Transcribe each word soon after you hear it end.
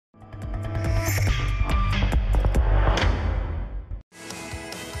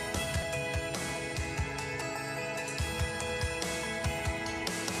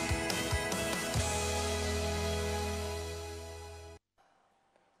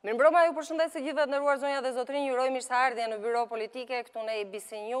Mirëmbrëma, ju përshëndes të gjithë të nderuar zonja dhe zotrinj, ju uroj mirëseardhje në Byro Politike, këtu në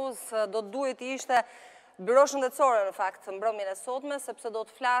ABC News. Do të duhet të ishte byro shëndetësore në fakt mbrëmjen e sotme, sepse do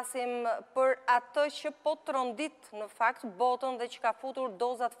të flasim për atë që po trondit në fakt botën dhe që ka futur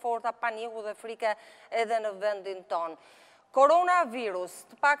dozat forta paniku dhe frike edhe në vendin tonë. Koronavirus,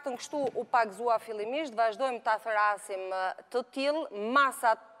 të paktën kështu u pagzua fillimisht, vazhdojmë ta therasim të tillë,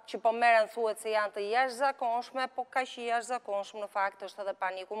 masat që po merren thuhet se janë të jashtëzakonshme, po kaq i jashtëzakonshëm në fakt është edhe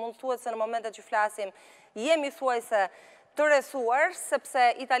paniku. Mund thuhet se në momentet që flasim jemi thuajse të rrethuar, sepse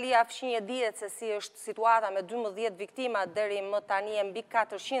Italia fqinje dihet se si është situata me 12 viktima deri më tani e mbi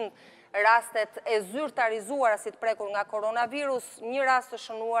 400 rastet e zyrtarizuara si të prekur nga koronavirus, një rast të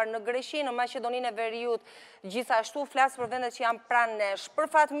shënuar në Greqi, në Maqedoninë e Veriut, gjithashtu flas për vendet që janë pranë nesh.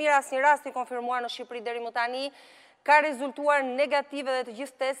 Për fat mirë asnjë rast i konfirmuar në Shqipëri deri më tani ka rezultuar negative dhe të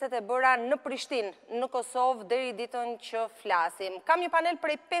gjithë testet e bëra në Prishtinë, në Kosovë, deri ditën që flasim. Kam një panel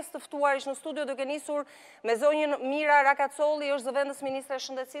prej 5 të ftuarish në studio, duke nisur me zonjën Mira Rakacolli, është zëvendës Ministre e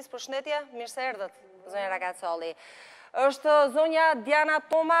Shëndetësisë. Përshëndetje, mirë se erdhët, zonja Rakacolli. Është zonja Diana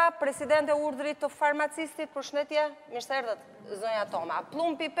Toma, presidente e urdhrit të farmacistit. Përshëndetje, mirë se erdhët, zonja Toma.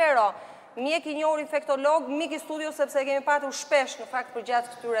 Plum Pipero, mjek i njohur infektolog, mik i studio, sepse e kemi patur shpesh në fakt për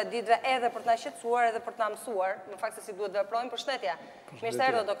gjatë këtyre ditëve edhe për të na shqetësuar edhe për të na mësuar, në fakt se si duhet veprojmë. Përshëndetje. Mirë se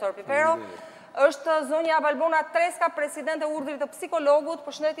erdhët, doktor Pipero. Është zonja Valbona Treska, presidente e urdhrit të psikologut.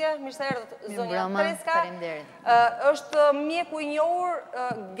 Përshëndetje, mirë se erdhët, zonja Treska. Është mjeku i njohur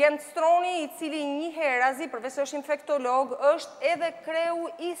Genstroni, i cili një herazi, përveç se është infektolog, është edhe kreu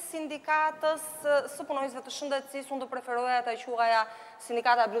i sindikatës së punonjësve të shëndetësisë. Unë do preferoja ta quaja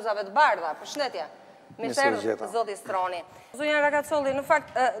sindikata e bluzave të bardha. Përshëndetje. Mirë se erdhët, zoti Stroni. Zonja Rakacolli, në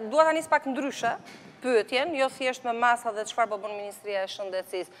fakt dua ta nis pak ndryshe pyetjen, jo thjesht me masa dhe çfarë po bën Ministria e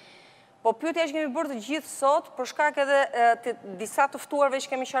Shëndetësisë. Po pyetja që kemi bërë të gjithë sot, për shkak edhe të disa të ftuarve që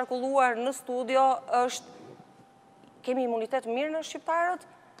kemi qarkulluar në studio, është kemi imunitet mirë në shqiptarët,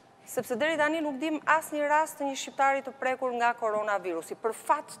 sepse deri tani nuk dim asnjë rast të një shqiptari të prekur nga koronavirusi. Për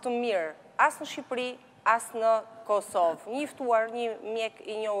fat të mirë, as në Shqipëri, as në Kosovë. Një ftuar, një mjek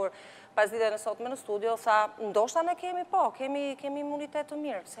i njohur pas ditën e sotme në studio tha, ndoshta ne kemi imunitet të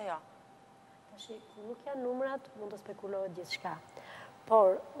mirë, pse jo? Tashi, nuk janë numrat, mund të spekulohet gjithçka.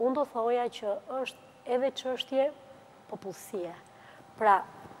 Por, unë do thoja që është edhe çështje popullsie. Pra,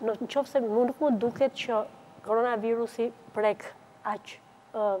 në qoftë se nuk më duket që koronavirusi prek aq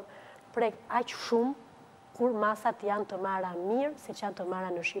shumë kur masat janë të marra mirë se që janë të marra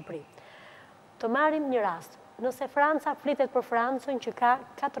në Shqipëri. Të marrim një rast. Nëse Franca flitet për Francën që ka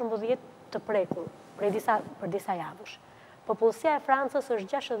 14 të prekur për disa javësh. Popullsia e Francës është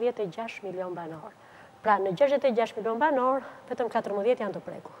 66 milion banor. Pra, në 66 milion banor, vetëm 14 janë të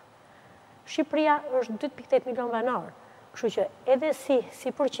prekur. Shqipëria është 2.8 milion banor. Kështu që edhe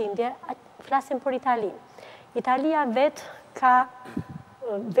si përqindje, flasim për Italinë. Italia vet ka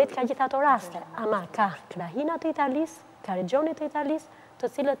gjithë ato raste, ama ka krahinat e Italisë, ka regionit e Italisë,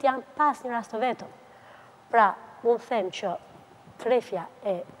 të cilët janë pas një rast të vetëm. Pra, mund them që trefja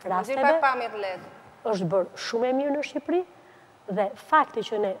e rasteve është bërë shumë e mirë në Shqipëri, dhe fakti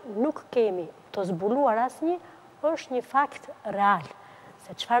që ne nuk kemi të zbuluar asnjë është një fakt real.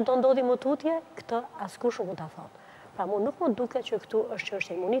 Se çfarë do ndodhi më tutje, këtë askush nuk mund ta thotë. Pra mu nuk më duket që këtu është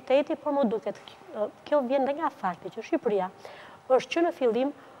çështje imuniteti, por më duket kjo vjen nga fakti që Shqipëria është që në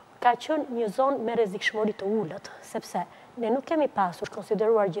fillim ka qenë një zonë me rrezikshmëri të ulët, sepse ne nuk kemi pasur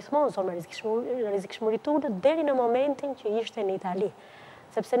konsideruar gjithmonë zonë me rrezikshmëri të ulët deri në momentin që ishte në Itali.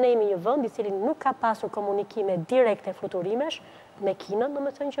 Sepse ne jemi një vend i cili nuk ka pasur komunikime direkte fluturimesh me Kinën,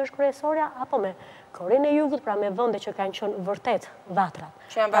 domethënë që është kryesorja, apo me Korenë e Jugut, pra me vende që kanë qenë vërtet vatrat.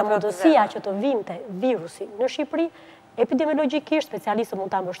 Pra mundësia që të vinte virusi në Shqipëri, epidemiologjikisht, specialistët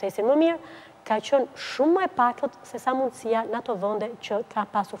mund ta mbështesin më mirë, ka qenë shumë më e pakët se sa mundësia në ato vende që ka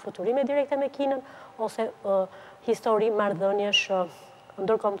pasur fluturime direkte me Kinën, ose histori marrëdhëniesh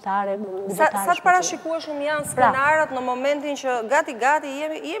ndërkombëtare. Sa të parashikuar shumë janë skenaret në momentin që gati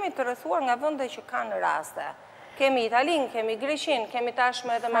jemi të rrethuar nga vende që kanë raste. Kemi Italinë, kemi Greqinë, kemi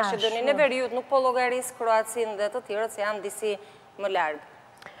tashmë edhe Maqedoninë e Veriut, nuk po llogaris Kroacinë dhe të tjerët se janë disi më larg.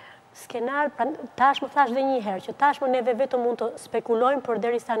 Skenar, tashmë thash edhe një herë që tashmë neve vetëm mund të spekulojmë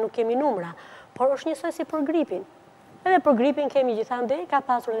përderisa nuk kemi numra, por është njësoj si për gripin. Edhe për gripin kemi gjithandej, ka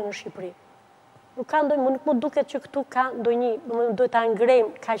pasur edhe në Shqipëri. Nuk më duket që këtu ka ndonjë, do ta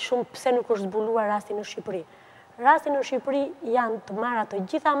ngrejmë kaq shumë pse nuk është zbuluar rasti në Shqipëri. Rasti në Shqipëri janë të marra të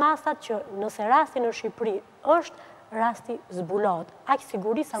gjitha masat që nëse rasti në Shqipëri është, rasti zbulohet. Aq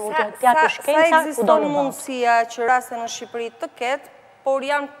siguri sa mund të japë shkenca. Sa ekziston mundësia që rasti në Shqipëri të ketë, por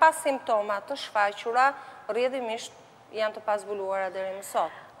janë pas simptoma të shfaqura, rrjedhimisht janë të pazbuluara deri më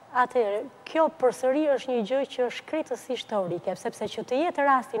sot? Atëherë, kjo përsëri është një gjë që është krejtësisht teorike, sepse që të jetë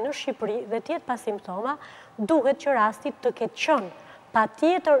rasti në Shqipëri dhe të jetë pa simptoma, duhet që rasti të ketë qenë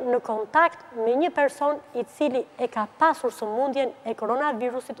patjetër në kontakt me një person i cili e ka pasur sëmundjen e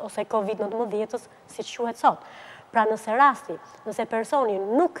koronavirusit ose COVID-19, siç quhet sot. Pra nëse personi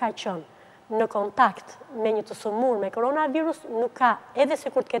nuk ka qenë në kontakt me një të sëmur me koronavirus, nuk ka, edhe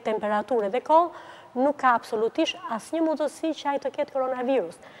sikur të ketë temperaturë dhe kollë, nuk ka absolutisht asnjë mundësi që ai të ketë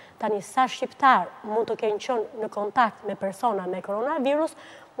koronavirus. Tani sa shqiptar mund të kenë qenë në kontakt me persona me koronavirus,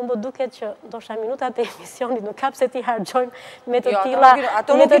 më duket që ndoshta minutat e emisionit nuk ka pse ti harxojmë me të tilla gjëra,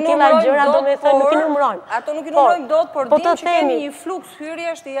 domethënë nuk i numërojmë. Ato nuk i numërojmë dot, por dimë që kemi një fluks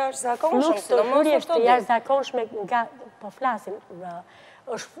hyrjesh të jashtëzakonshëm, sidomos të jashtëzakonshme nga po flasim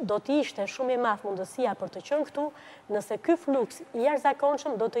do të ishte shumë e madh mundësia për të qenë këtu, nëse ky fluks i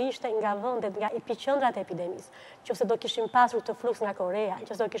jashtëzakonshëm do të ishte nga vendet, nga epiqendrat e epidemisë, qofse do kishim pasur të fluks nga Korea,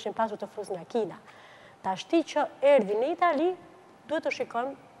 qofse do kishim pasur të fluks nga Kina. Tashti që erdhi në Itali, duhet të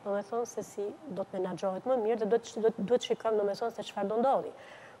shikojmë, domethënë se si do të menaxhohet më mirë dhe duhet të shikojmë domethënë se çfarë do ndodhi.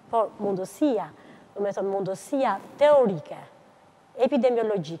 Por mundësia teorike,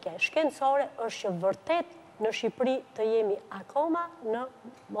 epidemiologjike, shkencore është që vërtet në Shqipëri të jemi akoma në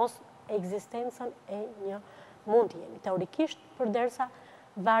mos ekzistencën e një mund të jemi. Teorikisht, përderisa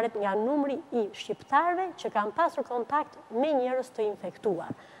varet nga numri i shqiptarëve që kanë pasur kontakt me njerëz të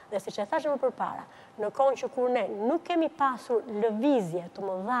infektuar. Dhe siç e thashë më përpara, në kohën që kur ne nuk kemi pasur lëvizje të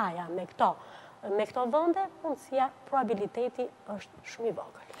mëdha me këto vende, mundësia, probabiliteti është shumë i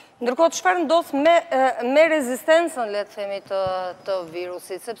vogël. Ndërkohë, çfarë ndodh me rezistencën, le të themi, të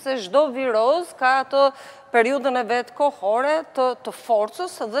virusit, sepse çdo viroz ka atë periudhën e vet kohore të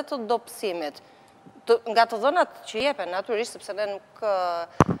forcës dhe të dobësimit. Nga të dhënat që jepen, natyrisht, sepse ne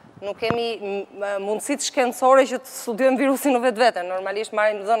nuk kemi mundësit shkencore që të studiojmë virusin në vetë. Normalisht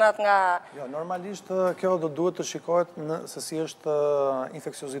marrim dhënat nga... Jo, normalisht kjo do duhet të shikohet se si është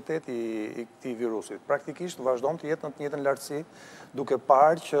infekcioziteti i këtij virusit. Praktikisht vazhdon të jetë në të njëjtën lartësi, duke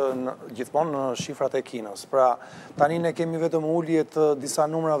parë që gjithmonë në shifrat e Kinës. Pra, tani ne kemi vetëm ulje të disa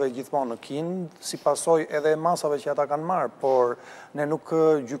numrave gjithmonë në Kinë, si pasojë edhe masave që ata kanë marrë, por ne nuk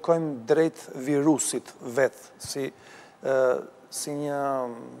gjykojmë drejt virusit vetë, si një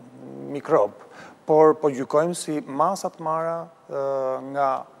mikrob, por po gjykojmë si masat marra nga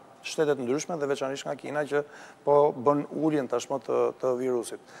shtetet ndryshme dhe veçanërisht nga Kina që po bën uljen tashmë të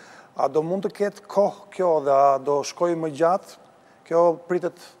virusit. A do mund të ketë kohë kjo dhe a do shkojë më gjatë? Kjo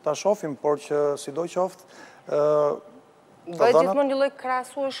pritet ta shohim, por që sidoqoftë bëhet gjithmonë një lloj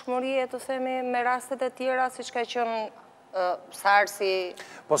krahasueshmërie, të themi, me rastet e tjera, siç ka qenë SARS-i,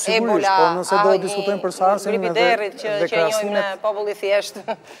 Ebola, nëse do diskutojmë për SARS-in gripiderrit që njohim në popull i thjeshtë.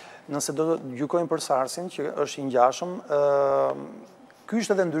 Nëse do gjykojmë për SARS-in, që është i ngjashëm, ky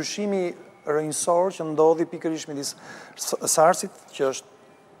është edhe ndryshimi rrënjësor që ndodhi pikërisht midis SARS-it, që është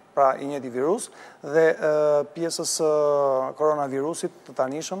pra i njëjti virus, dhe pjesës koronavirusit të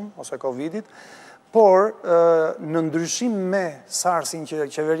tanishëm, ose Covidit, por në ndryshim me SARS-in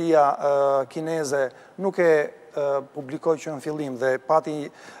që qeveria kineze nuk e publikoj që në fillim dhe pati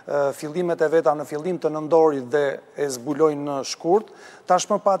fillimet e veta në fillim të nëndorit dhe e zbulojnë në shkurt,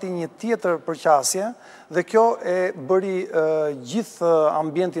 tashmë pati një tjetër përqasje dhe kjo e bëri gjithë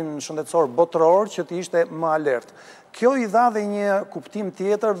ambientin shëndetësor botëror që të ishte më alert. Kjo i dha dhe një kuptim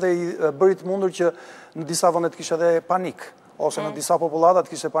tjetër dhe i bëri të mundur që në disa vende të kishte edhe panik, ose në disa popullata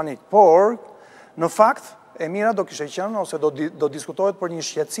të kishte panik. Por, në fakt, e mira do kishte qenë ose do diskutohet për një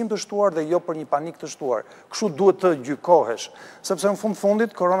shqetësim të shtuar dhe jo për një panik të shtuar. Kështu duhet të gjykohesh, sepse në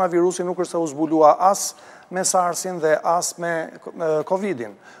fundit koronavirusi nuk është se u zbulua as me SARS-in dhe as me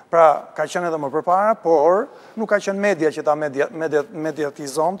Covidin. Pra, ka qenë edhe më përpara, por nuk ka qenë media që ta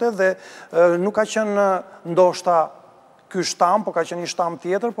mediatizonte dhe nuk ka qenë ndoshta ky shtam, po ka qenë një shtam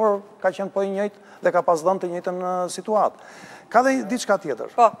tjetër, por ka qenë po i njëjtë dhe ka pas dhënë të njëjtën situatë. Ka dhe diçka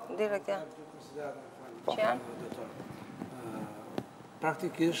tjetër. Po, direkt ja.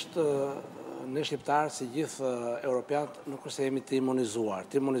 Praktikisht, ne shqiptarë, si gjithë europianët, nuk është se jemi të imunizuar.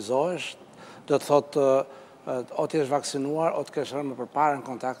 Të imunizohesh, do të thotë, o të jesh vaksinuar, o të kesh rënë më përpara në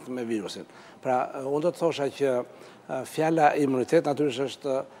kontakt me virusin. Pra, unë do të thosha që fjala imunitet, natyrisht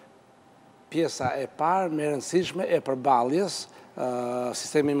është pjesa e parë me rëndësishme e përballjes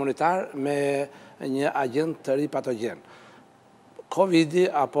sistemi imunitar me një agent të ri patogen. Covidi,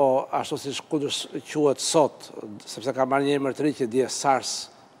 apo ashtu si shkudës quhet sot, sepse ka marrë një emër të ri që dihet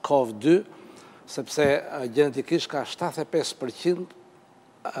SARS-CoV-2, sepse genetikisht ka 75%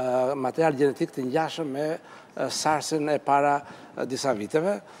 material genetik të ngjashëm me SARS-in e para disa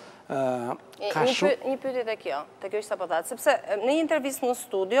viteve, Një pyetje te kjo ishte po thatë, sepse në një intervistë në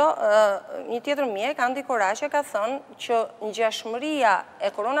studio, një tjetër mjek, Andi Koraqe, ka thënë që ngjashmëria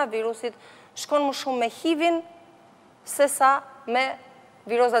e koronavirusit shkon më shumë me HIV-in se sa me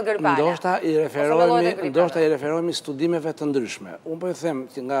virozat gripale. Ndoshta i referohemi studimeve të ndryshme. Unë po i them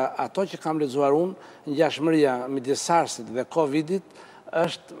që nga ato që kam lexuar unë, ngjashmëria midis SARS-it dhe COVID-it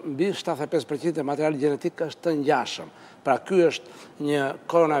është mbi 75% e materialit gjenetik është të ngjashëm. Pra ky është një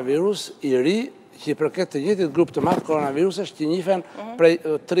koronavirus i ri që i përket të njëjtit grup të madh koronavirusësh që njihen prej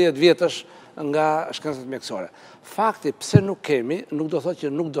 30 vjetësh nga shkencët mjekësore. Fakti pse nuk kemi, nuk do thotë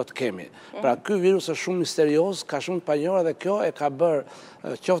që nuk do të kemi. Pra ky virus është shumë misterioz, ka shumë të panjohura dhe kjo e ka bërë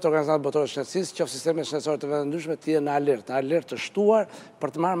qoftë Organizata Botërore të Shëndetësisë, qoftë sistemet shëndetësore të vendeve të ndryshme të jenë në alert të shtuar për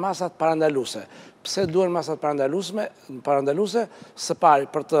të marrë masat parandaluese. Pse duhen masat parandaluese? Së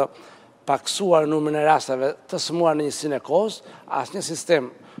pari për të paksuar numrin e rasteve të sëmuar në njësinë e kohës, asnjë sistem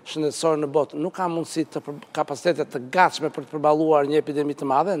shëndetësor në botë nuk ka mundësi të kapacitetet të gatshme për të përballuar një epidemi të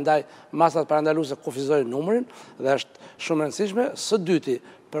madhe, ndaj masat parandaluese kufizojnë numrin dhe është shumë e rëndësishme. Së dyti,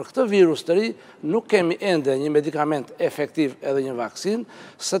 për këtë virus të ri nuk kemi ende një medikament efektiv edhe një vaksinë.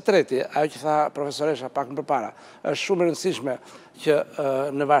 Së treti, ajo që tha profesoresha pak më përpara, është shumë e rëndësishme që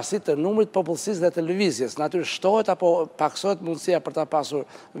në varësi të numrit popullsisë dhe të lëvizjes, natyrisht shtohet apo paksohet mundësia për ta pasur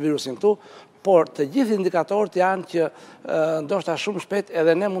virusin këtu, por të gjithë indikatorët janë që ndoshta shumë shpejt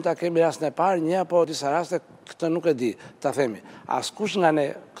edhe ne mund ta kemi rastin e parë, një apo disa raste, këtë nuk e di, ta themi. Askush nga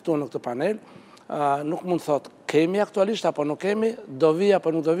ne këtu në këtë panel nuk mund të thotë kemi aktualisht apo nuk kemi, do vi apo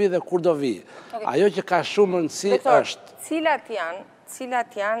nuk do vi dhe kur do vi. Ajo që ka shumë rëndësi është.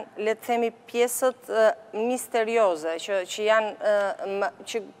 Cilat janë, le të themi, pjesët misterioze që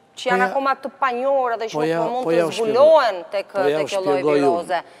janë akoma të panjohura dhe që nuk mund të zbulohen tek kjo lloj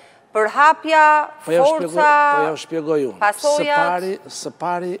viroze. Përhapja, forca, pasojat. Së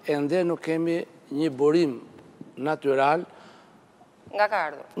pari ende nuk kemi një burim natyral nga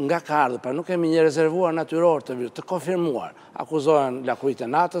ka ardhur, pra nuk kemi një rezervuar natyror të konfirmuar. Akuzohen lakurit e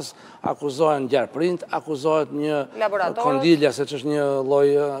natës, akuzohen gjarprind, akuzohet një kondilja, se që është një lloj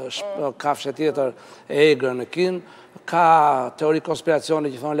kafshë tjetër e egrë në kin, ka teori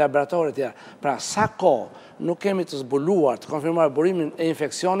konspiracione që thonë laboratorit tjera. Pra sa kohë nuk kemi të zbuluar, të konfirmuar burimin e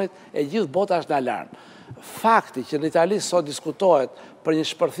infeksionit, e gjithë bota është në alarm. Fakti që në Itali sot diskutohet për një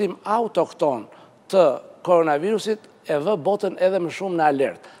shpërthim autokton të koronavirusit e vë botën edhe më shumë në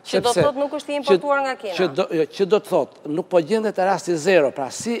alert. Që do të thotë nuk është i importuar nga Kina. Që do të thotë, nuk po gjendet e rasti zero,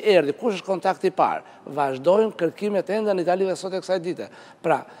 pra si erdhi, kush është kontakti i parë, vazhdojnë kërkimet ende në Itali dhe sot e kësaj dite.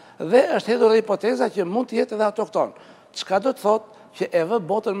 Pra, dhe është hedhur dhe hipoteza që mund të jetë edhe autokton. Çka do të thotë që e vë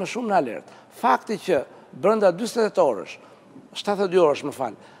botën më shumë në alert. Fakti që brenda 48 orësh, 72 orësh më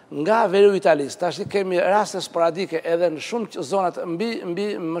fal, nga veriu Italisë, tash kemi raste sporadike edhe në shumë zonat mbi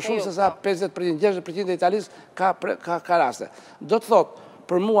më shumë se sa 50%, 60% e Italisë ka raste. Do të thotë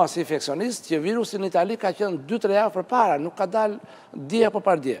për mua si infeksionist që virusi në Itali ka qenë 2-3 javë përpara, nuk ka dalë dje apo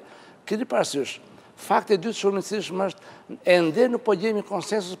pardje. Keni parasysh, fakti i dytë shumë i rëndësishëm është ende nuk po gjejmë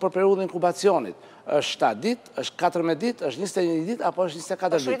konsensus për periudhën e inkubacionit. Është 7 ditë, është 14 ditë, është 21 ditë apo është 24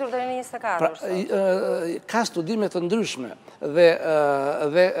 ditë. Është rritur deri në 24. Ka studime të ndryshme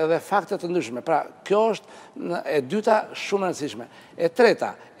dhe fakte të ndryshme. Pra, kjo është e dyta shumë e rëndësishme. E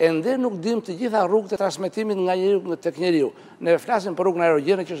treta, ende nuk dim të gjitha rrugët e transmetimit nga njeriu tek njeriu. Ne flasim për rrugën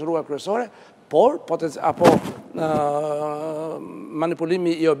aerogjene që është rruga kryesore, por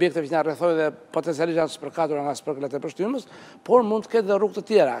manipulimi i objekteve që na rrethojnë dhe potencialisht janë spërkatura nga spërkëllat e pështymës, por mund të ketë dhe rrugë të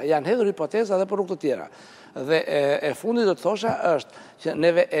tjera. Janë hedhur hipoteza edhe për rrugë të tjera. Dhe e fundit do të thosha është që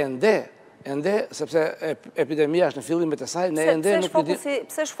neve ende, sepse epidemia është në fillimet e saj, ne ende nuk e di.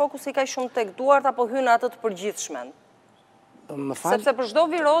 Pse është fokusi kaq shumë tek duart apo hyn atë të përgjithshmen? Sepse për çdo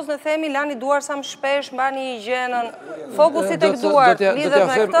viroz ne themi lani duar sa më shpesh, mbani higjienën, fokusi tek duart, lidhet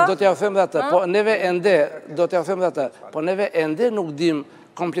me këtë? Do t'ja them dhe atë, po neve ende nuk dim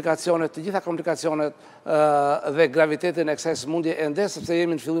komplikacionet, të gjitha komplikacionet dhe gravitetin e kësaj sëmundje ende, sepse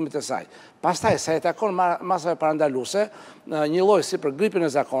jemi në fillimet e saj. Pastaj, sa e takon masave parandaluese, një lloj si për gripin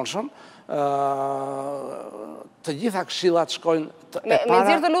e zakonshëm, të gjitha këshillat shkojnë Me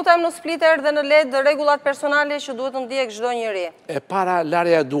nxirr të lutem në spliter dhe në led rregullat personale që duhet të ndjek çdo njeri. E para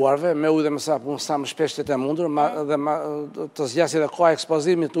larja e duarve me ujë dhe me sapun sa më shpesh që të mundur, dhe të zgjasë dhe koha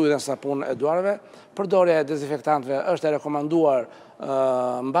ekspozimit ujë dhe sapun e duarve. Përdorja e dezinfektantëve është e rekomanduar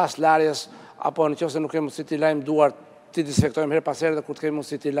mbas larjes, apo nëse nuk kemi mundësi të lajm duart, ti dezinfektojmë her pas here dhe kur të kemi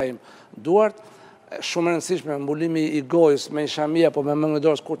mundësi të lajm duart. Shumë e rëndësishme mbulimi i gojës me shamia apo me mëngë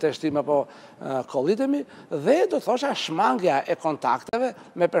dorës kur të shtim apo kollitemi, dhe do të thosha shmangja e kontakteve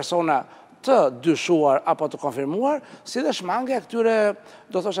me persona të dyshuar apo të konfirmuar, si dhe shmange këtyre,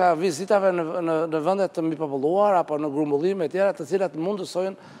 do thosha, vizitave në vendet të mipopulluar apo në grumbullime e tjera, të cilat mund të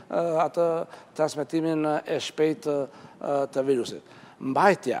sojnë atë transmetimin e shpejt të virusit.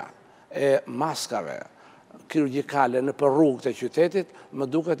 Mbajtja e maskave kirurgjikale në për rrugë të qytetit, më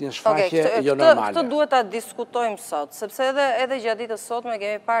duket një shfaqje jo normale. Këtë duhet ta diskutojmë sot, sepse edhe gjatë ditës sotme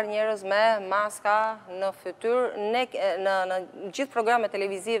kemi parë njerëz me maska në fytyrë, në gjithë programet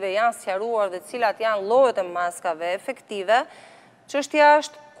televizive janë sqaruar dhe cilat janë llojet e maskave efektive. Çështja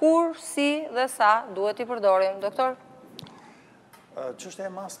është kur, si dhe sa duhet i përdorim, doktor? Çështja e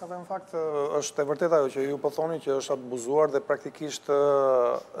maskave, në fakt, është e vërtet ajo që ju po thoni që është abuzuar dhe praktikisht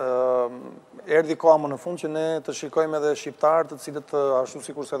erdhi koha më në fund që ne të shikojmë edhe shqiptarë të cilët ashtu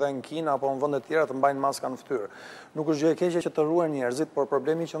sikurse edhe në Kinë apo në vende të tjera të mbajnë maska në fytyrë. Nuk është gjë e keqe që të ruajnë njerëzit, por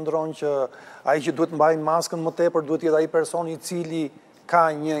problemi qëndron që ai që duhet mbajnë maskën më tepër duhet jetë ai person i cili ka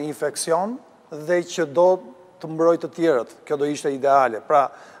një infeksion dhe që do të mbrojë të tjerët. Kjo do ishte ideale. Pra,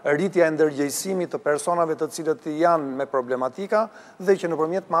 rritja e ndërgjegjësimit të personave të cilët janë me problematika dhe që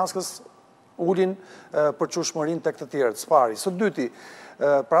nëpërmjet maskës ulin përçueshmërinë tek të tjerët. Spari. Së dyti,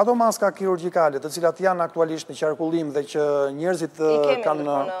 pra ato maska kirurgjikale të cilat janë aktualisht në qarkullim dhe që njerëzit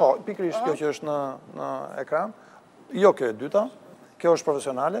kanë, po, pikërisht kjo që është në ekran. Jo, kjo e dyta. Kjo është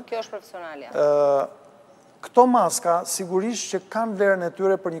profesionale. Kjo është profesionale. Këto maska sigurisht që kanë vlerën e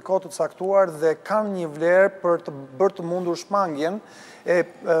tyre për një kohë të caktuar dhe kanë një vlerë për të bërë të mundur shmangjen e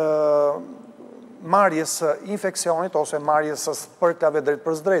marrjes së infeksionit ose marrjes së spërkave drejt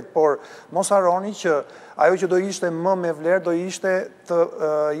për drejt, por mos harroni që ajo që do ishte më me vlerë do ishte të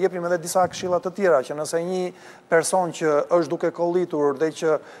jepim edhe disa këshilla të tjera, që nëse një person që është duke kollitur dhe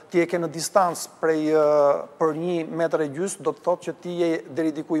që ti e ke në distancë për 1,5 metër do të thotë që ti je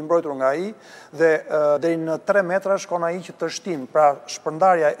deri diku i mbrojtur nga ai dhe deri në 3 metra shkon ai që të shtin, pra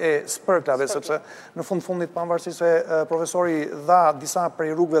shpërndarja e spërklave, sepse në fundit pavarësisht se profesori dha disa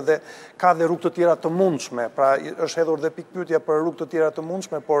prej rrugëve dhe ka dhe rrugë të tjera të mundshme, pra është hedhur dhe pikpyetja për rrugë të tjera të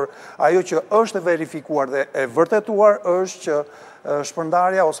mundshme, por ajo që është e verifikuar dhe e vërtetuar është që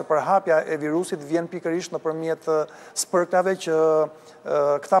shpërndarja ose përhapja e virusit vjen pikërisht nëpërmjet spërklave që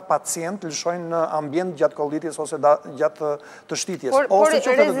këta pacient lëshojnë në ambient gjatë kollitjes ose gjatë të shtitjes. Por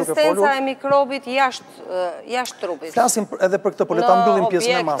rezistenca e mikrobit jashtë trupit. Flasim edhe për këtë, por le ta mbyllim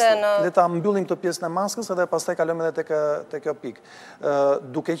pjesën e maskës. Le ta mbyllim këtë pjesën e maskës edhe pastaj kalojmë edhe te kjo pikë.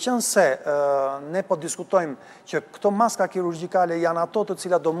 Duke qenë se ne po diskutojmë që këto maska kirurgjikale janë ato të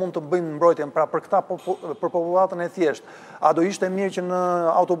cilat do mund të bëjnë mbrojtjen, pra për këta për popullatën e thjeshtë, a do ishte mirë që në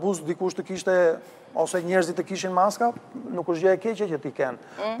autobus dikush të kishte ose njerëzit të kishin maska, nuk është gjë e keqe që t'i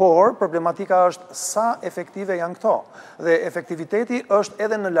kenë. Por, problematika është sa efektive janë këto. Dhe efektiviteti është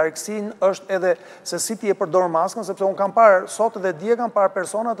edhe në largësinë, është edhe se si ti e përdor maskën, sepse unë kam parë, sot dhe dje kam parë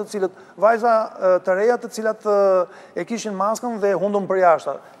persona të cilët, vajza të reja të cilat e kishin maskën dhe hundën për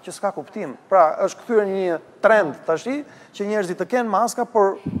jashtë, që s'ka kuptim. Pra, është kthyer një trend tashi, që njerëzit të kenë maska,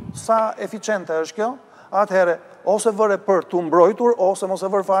 por sa eficiente është kjo, atëherë, ose vëre për t'u mbrojtur, ose mos e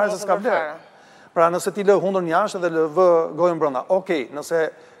vërë fare se s'ka vlerë. Pra nëse ti lë hundën jashtë dhe lë vë gojën brenda. Okej, nëse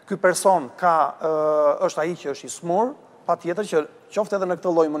ky person është ai që është i smur, patjetër që qoftë edhe në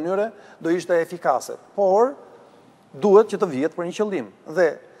këtë lloj mënyre do ishte efikase. Por duhet që të vihet për një qëllim dhe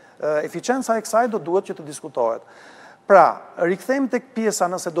eficienca e kësaj do duhet që të diskutohet. Pra, rikthejmë tek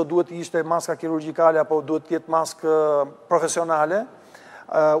pjesa nëse do duhet të ishte maska kirurgjikale apo duhet të jetë maskë profesionale.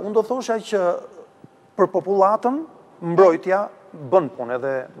 Unë do thosha që për popullatën mbrojtja bën punë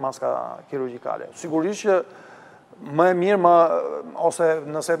edhe maska kirurgjikale. Sigurisht që më e mirë, ose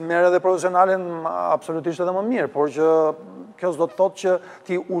nëse merr edhe profesionalen, absolutisht edhe më mirë, por që kjo s'do të thotë që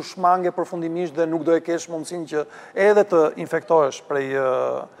ti u shmange përfundimisht dhe nuk do e kesh mundësinë që edhe të infektohesh prej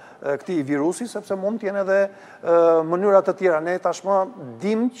këtij virusi, sepse mund të jenë edhe mënyra të tjera. Ne tashmë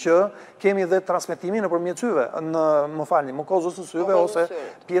dim që kemi edhe transmetimin nëpërmjet syve, mukozës së syve ose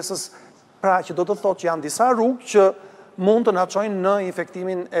pjesës, pra që do të thotë që janë disa rrugë që mund të na çojnë në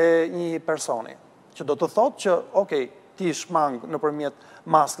infektimin e një personi. Që do të thotë që, okej, ti shmang nëpërmjet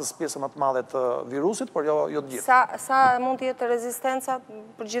maskës pjesën më të madhe të virusit, por jo të gjithë. Sa mund të jetë rezistenca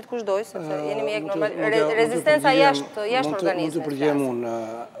për gjithë kushdoj, sepse jeni mjek normal, rezistenca jashtë organizmit. Mund të përgjigjem unë.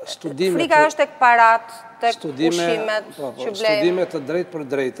 Frika është tek parat, tek ushimet që blejmë. Studimet të drejt për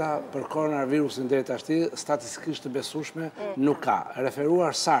drejta për koronavirusin deri tashti statistikisht të besueshme nuk ka.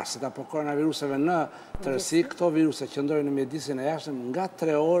 Referuar SARS-it apo koronaviruseve në tërësi, këto viruse qëndrojnë në mjedisin e jashtëm nga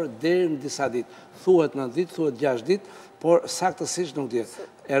 3 orë deri në disa ditë. Thuhet 9 ditë, thuhet 6 ditë, por saktësisht nuk dihet.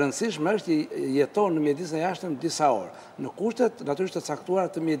 E rëndësishme është që jeton në mjedisën e jashtëm disa orë, në kushtet natyrisht të caktuara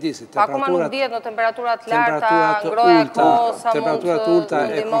të mjedisit. Pa akoma nuk dihet në temperaturat larta, ngroja e kohës, sa mund temperaturat ulta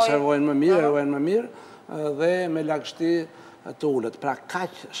e konservojnë më mirë, ruajnë më mirë dhe me lagështi të ulët. Pra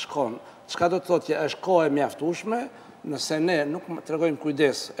kaq shkon. Çka do të thotë që është kohë e mjaftueshme nëse ne nuk tregojmë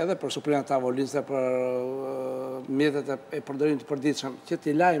kujdes edhe për suplimin e tavolinës dhe për mjetet e përdorimit të përditshëm që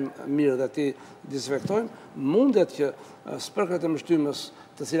t'i lajmë mirë dhe t'i disinfektojmë, mundet që spërkët e mbështymës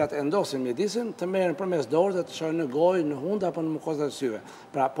të cilat endosin mjedisin të merren përmes dorës dhe të shojnë në gojë, në hund apo në mukozat e syve.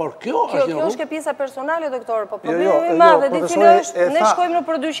 Pra, por kjo është një Kjo është pjesa personale, doktor, po problemi i madh i cili është ne shkojmë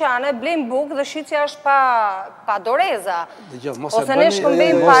në dyqane, blejmë bukë dhe shitja është pa doreza. Ose ne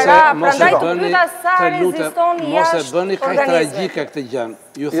shkëmbejmë para, prandaj të pyeta sa reziston jashtë. Mos e bëni kaq tragjike këtë gjë.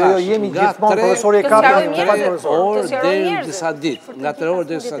 Ju thash, jemi gjithmonë profesori ka 3 orë deri në disa ditë, nga 3 orë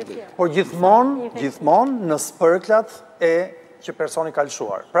deri në disa ditë. Por gjithmonë në spërklat e që personi ka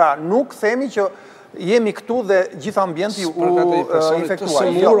lëshuar. Pra, nuk themi që jemi këtu dhe gjithë ambienti u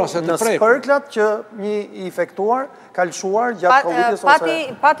infektuar. Në spërklat që një infektuar ka lëshuar gjatë Covidit ose...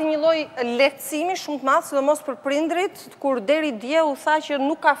 Pati një lloj lehtësimi shumë të madh, sidomos për prindrit, kur deri dje u tha që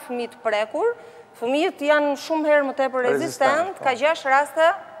nuk ka fëmijë të prekur, fëmijët janë shumë herë më tepër rezistent, ka 6 raste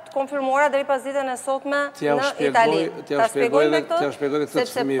të konfirmuara deri pas ditën e sotme në Itali. Ta shpjegojmë këtë,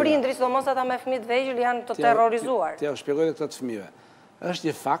 sepse prindrit, sidomos ata me fëmijë të vegjël, janë të terrorizuar. T'ja shpjegoj këtë të fëmijëve. Është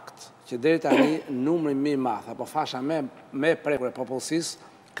një fakt që deri tani numri më i madh apo fasha me prekur e popullsisë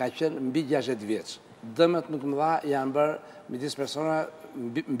ka qenë mbi 60 vjeç. Dëmet më të mëdha janë bërë midis personave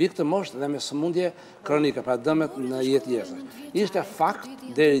mbi këtë moshë dhe me sëmundje kronike, pra dëmet në jetë jetës. Ishte fakt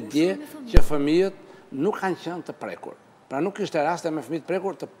deri dje që fëmijët nuk kanë qenë të prekur. Pra nuk ishte raste me fëmijë të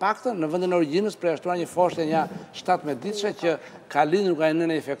prekur, të paktën në vendin e origjinës përjashtuar një foshte një 17 ditëshe që ka lindur nga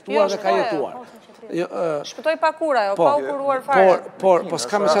nëna infektuar dhe ka jetuar. Shpëtoi pa kura, pa u kuruar fare. Po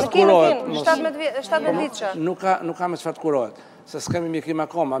s'ka me çfarë të kurohet. 17 ditëshe. Nuk ka me çfarë të kurohet, se s'kemi mjekim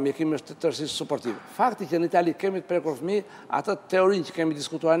akoma, mjekimi është tërësisht suportiv. Fakti që në Itali kemi të prekur fëmijë, atë teorinë që kemi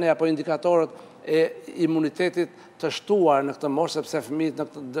diskutuar ne apo indikatorët e imunitetit të shtuar në këtë moshë, sepse fëmijët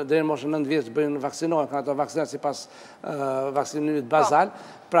deri në moshën 9 vjeç bëjnë vaksinohen, kanë ato vaksinat sipas vaksinimit bazal.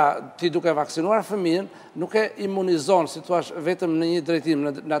 Pra, ti duke vaksinuar fëmijën, nuk e imunizon, si thua, vetëm në një drejtim,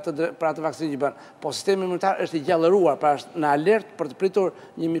 për atë vaksinë që bën. Po sistemi imunitar është i gjallëruar, pra është në alert për të pritur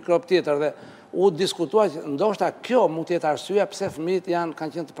një mikrob tjetër dhe u diskutua që ndoshta kjo mund të jetë arsyeja pse fëmijët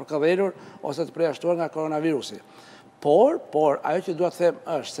kanë qenë të përkëdhelur ose të përjashtuar nga koronavirusi. Por, ajo që dua të them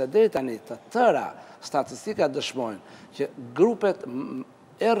është se deri tani të tëra statistikat dëshmojnë që grupet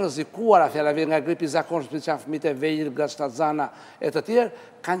e rrezikuara fjalëve nga gripi i zakonshëm, siç janë fëmijët e vegjël, gratë shtatzana e të tjerë,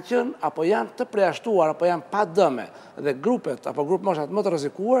 kanë qenë apo janë të përjashtuar apo janë pa dëme. Dhe grupet apo grup moshat më të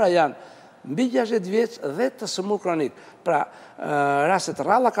rrezikuara janë mbi 60 vjeç dhe të sëmur kronik. Pra, rastet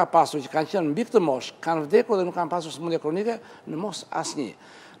rralla ka pasur që kanë qenë mbi këtë moshë, kanë vdekur dhe nuk kanë pasur sëmundje kronike në mos asnjë.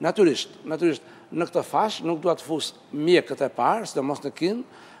 Natyrisht, në këtë fash nuk dua të fus mjekët e parë, sidomos në kin,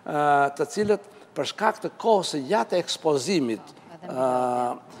 të cilët për shkak të kohës së gjatë e ekspozimit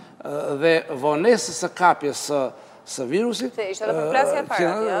dhe vonesës së kapjes së virusit, ishte edhe përplasja e parë,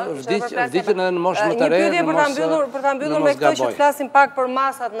 vdiqën edhe në moshë më të re, një pyetje për ta mbyllur me këtë që flasim pak për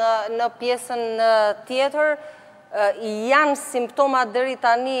masat në pjesën tjetër, janë simptomat deri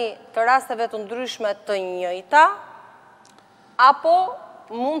tani të rasteve të ndryshme të njëjta, apo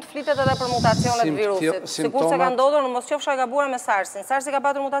mund të flitet edhe për mutacionet të virusit, sikur se ka ndodhur në mos qofsha gabuar me SARS-in. SARS-i ka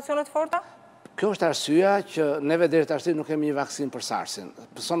patur mutacione të forta? Kjo është arsyeja që neve deri tash nuk kemi një vaksinë për SARS-in,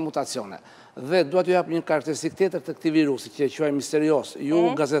 son mutacione. Dhe dua t'ju jap një karakteristikë tjetër të këtij virusi që e quajmë misterios. Ju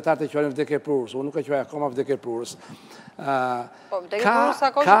gazetarët e quajnë vdekje prurës, unë nuk e quaj akoma vdekje prurës. Po vdekje prurës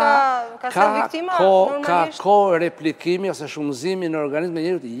ka sa viktima normalisht? Ka kohë replikimi ose shumëzimi në organizmin e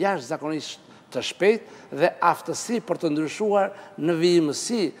njerit jashtëzakonisht të shpejt dhe aftësi për të ndryshuar në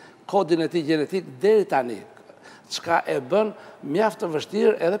vijimësi kodin e tij gjenetik deri tani, çka e bën mjaft të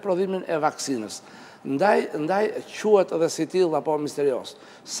vështirë edhe prodhimin e vaksinës. Ndaj quhet edhe si tillë apo misterios.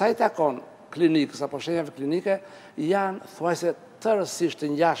 Sa i takon klinikës apo shenjave klinike janë thuajse tërësisht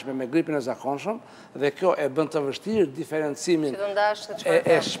të ngjashme me gripin e zakonshëm dhe kjo e bën të vështirë diferencimin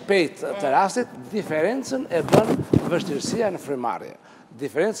e shpejt të rastit, diferencën e bën vështirësia në frymarrje.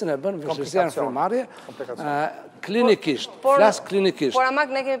 Diferencën e bën vështirësia në frymarrje klinikisht, flas klinikisht. Por amak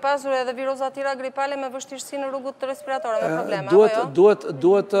ne kemi pasur edhe virusa të tjera gripale me vështirësi në rrugët respiratore, me probleme, apo jo?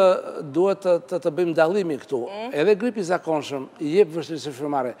 Duhet të bëjmë dallimin këtu. Edhe gripi i zakonshëm i jep vështirësi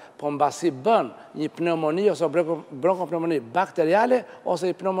frymarrje, po mbasi bën një pneumoni ose bronkopneumoni bakteriale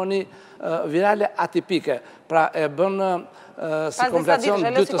ose një pneumoni virale atipike. Pra e bën si komplikacion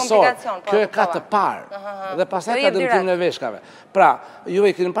dytësor. Kjo e ka të parë dhe pastaj ka dëmtimin e veshkave. Pra, ju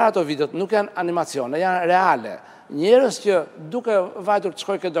e keni parë ato videot, nuk janë animacione, janë reale. Njerëz që duke vajtur të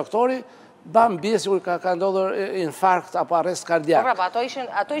shkoj ke doktori, ban bie sikur ka ndodhur infarkt apo arrest kardiak. Po pra,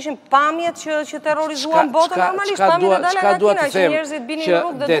 ato ishin pamjet që terrorizuan botën normalisht, pamjet e dalë nga Kina, që njerëzit binin në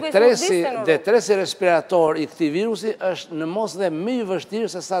rrugë dhe duke i vdiste në rrugë. Detresi respirator i këtij virusi është në mos dhe më i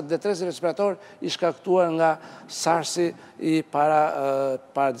vështirë se sa detresi respirator i shkaktuar nga SARS-i i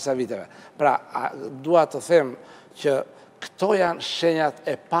para disa viteve. Pra, dua të them që këto janë shenjat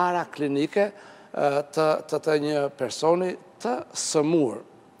e para klinike të një personi të sëmur.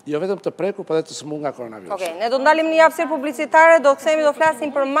 Jo vetëm të prekur, po dhe të sëmur nga koronavirusi. Okej, ne do ndalim një hapësirë publicitare, do kthehemi do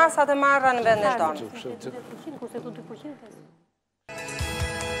flasim për masat e marra në vendin tonë.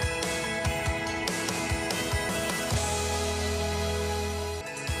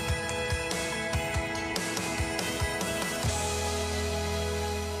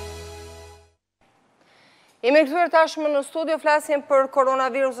 Jemi kthyer tashmë në studio, flasim për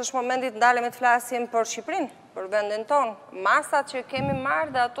koronavirus, është momentit ndalemi të flasim për Shqipërinë, për vendin tonë, masat që kemi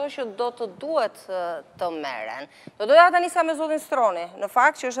marrë dhe ato që do të duhet të merren. Do doja ta nisa me zotin Stroni, në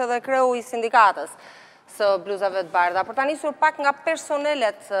fakt që është edhe kreu i sindikatës së bluzave të bardha, për ta nisur pak nga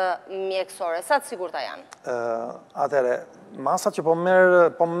personelet mjekësore, sa të sigurta janë? Atëre, masat që po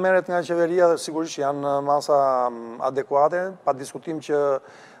merret nga qeveria sigurisht janë masa adekuate, pa diskutim që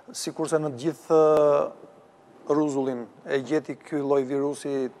sikurse në gjithë rruzullin e gjeti ky lloj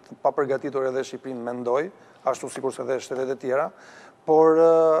virusi pa përgatitur edhe Shqipërinë, mendoj, ashtu sikurse edhe shtetet e tjera, por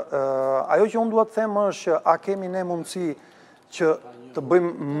ajo që unë dua të them është që a kemi ne mundësi që të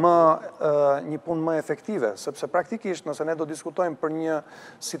bëjmë një punë më efektive, sepse praktikisht nëse ne do diskutojmë për një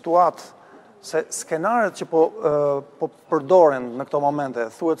situatë se skenaret që po përdoren në këto momente,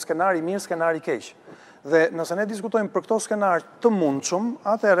 thuhet skenari mirë, skenari keq. Dhe nëse ne diskutojmë për këto skenar të mundshëm,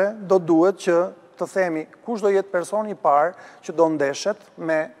 atëherë do duhet që të themi kush do jetë personi i parë që do ndeshet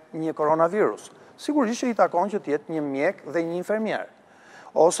me një koronavirus. Sigurisht që i takon që të jetë një mjek dhe një infermier,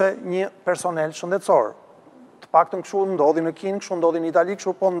 ose një personel shëndetësor. Të paktën kështu ndodhi në Kinë, kështu ndodhi në Itali,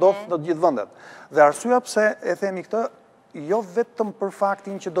 kështu po ndodh në të gjithë vendet. Dhe arsyeja pse e themi këtë, jo vetëm për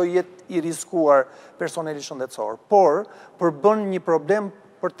faktin që do jetë i riskuar personeli shëndetësor, por përbën një problem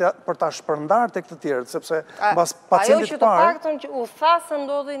për ta shpërndar tek të tjerët, sepse mbas pacientit parë... Ajo që të paktën që u tha se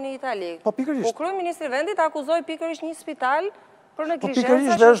ndodhi në Itali. Po pikërisht. Po kryeministri i vendit akuzoi pikërisht një spital për neglishenca. Po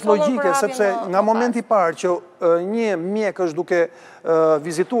pikërisht dhe është logjike, sepse nga momenti i parë që një mjek është duke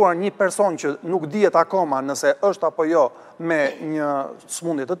vizituar një person që nuk dihet akoma nëse është apo jo me një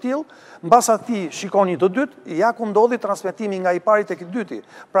sëmundje të tillë, mbas atij shikoni të dytë, ja ku ndodhi transmetimi nga i pari tek i dyti.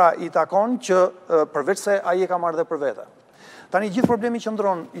 Pra i takon që përveç se ai e ka marrë dhe për vete. Tani gjithë problemi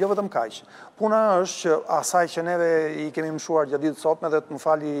qëndron, jo vetëm kaq. Puna është që asaj që neve i kemi mshuar gjatë ditës sotme dhe të më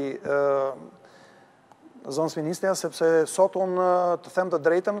fali zonës ministrja, sepse sot unë të them të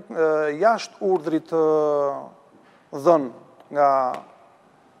drejtën, jashtë urdhrit dhënë nga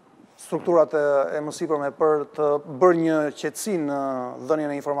strukturat e mësipërme për të bërë një qetësi në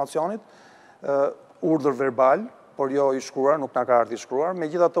dhënien e informacionit, urdhër verbal, por jo i shkruar, nuk na ka ardhur i shkruar.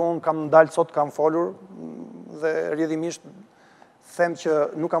 Megjithatë unë kam dalë sot, kam folur dhe rrjedhimisht them që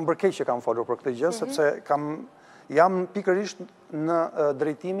nuk kam bërë keq që kam folur për këtë gjë, sepse jam pikërisht në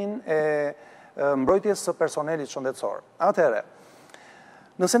drejtimin e mbrojtjes së personelit shëndetësor. Atëherë,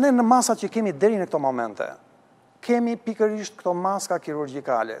 nëse ne në masat që kemi deri në këto momente, kemi pikërisht këto maska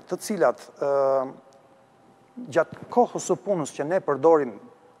kirurgjikale, të cilat gjatë kohës së punës që ne përdorim,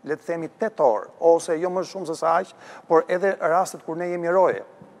 le të themi 8 orë, ose jo më shumë se sa aq, por edhe rastet kur ne jemi roje,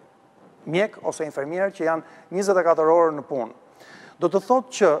 mjek ose infermier që janë 24 orë në punë. Do të thotë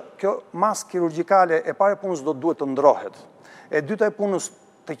që kjo maskë kirurgjikale e pare punës do duhet të ndrohet. E dyta e punës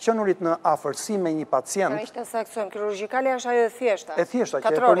të qenurit në afërsi me një pacient. Në ishte seksion, kirurgjikale është ajo e thjeshta. E thjeshta,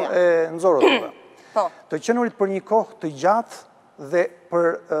 që e nëzorët. Të qenurit për një kohë të gjatë dhe për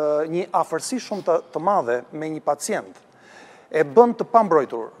një afërsi shumë të madhe me një pacient, e bën të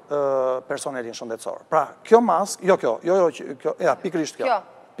pambrojtur personelin shëndetësor. Pra, kjo maskë, pikërisht kjo.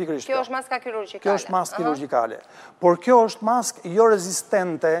 Kjo është maska kirurgjikale. Kjo është maskë kirurgjikale. Por kjo është maskë jo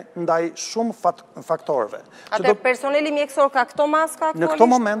rezistente ndaj shumë faktorëve. Atë personeli mjekësor ka këto maska aktualisht? Në këto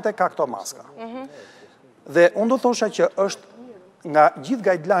momente ka këto maska. Dhe unë do thosha që është nga gjithë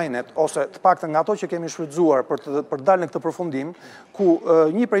guideline-et, ose të paktën nga ato që kemi shfrytzuar për dalë në këtë përfundim, ku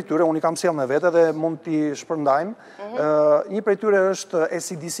një prej tyre, unë i kam sjellë me vete dhe mund t'i shpërndajmë, një prej tyre është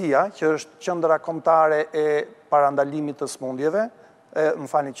ECDC-ja, që është Qendra Kombëtare e Parandalimit të Sëmundjeve,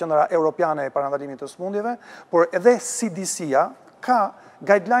 Qendra Europiane e Parandalimit të Sëmundjeve, por edhe CDC-ja ka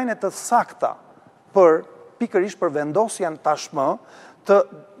guideline të sakta për pikërisht për vendosjen tashmë të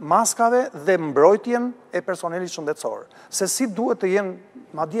maskave dhe mbrojtjen e personelit shëndetësor. Se si duhet të jenë,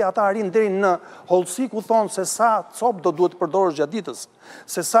 madje ata arrin deri në hollësi ku thonë se sa copë do duhet përdorësh gjatë ditës,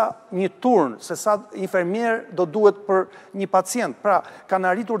 se sa një turn, se sa infermier do duhet për një pacient. Pra, kanë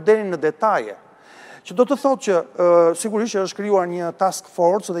arritur deri në detaje. Që do të thotë që sigurisht që është krijuar një task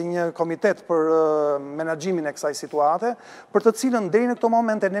force dhe një komitet për menaxhimin e kësaj situate, për të cilën deri në këto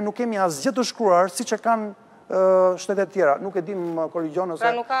momente ne nuk kemi asgjë të shkruar siç e kanë shtetet tjera. Nuk e di, më korrigjon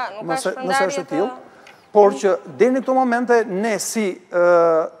nëse është e tillë, por që deri në këto momente ne si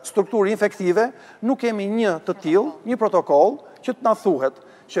strukturë infektive nuk kemi një të tillë, një protokoll që të na thuhet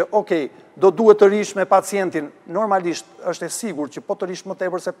që okej, do duhet të rish me pacientin, normalisht është e sigur që po të rish më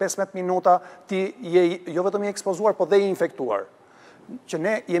tepër se 15 minuta ti je jo vetëm i ekspozuar, po dhe i infektuar. Që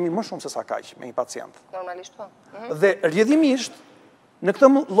ne jemi më shumë se sa kaq me një pacient. Normalisht po. Dhe rrjedhimisht, në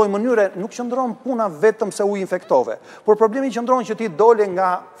këtë lloj mënyre nuk qëndron puna vetëm se u infektove, por problemi qëndron që ti dole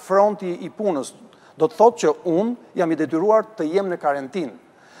nga fronti i punës. Do të thotë që unë jam i detyruar të jem në karantinë.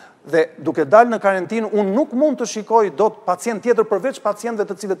 Dhe duke dalë në karantinë, unë nuk mund të shikoj dot pacient tjetër përveç pacientëve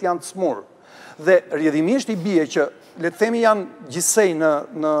të cilët janë të smur. Dhe rrjedhimisht i bie që, le të themi, janë gjithsej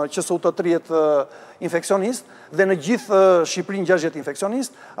në QSU të 30 infekcionist dhe në gjithë Shqipërinë 60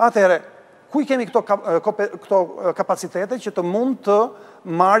 infekcionist, atëherë ku i kemi këto kapacitete që të mund të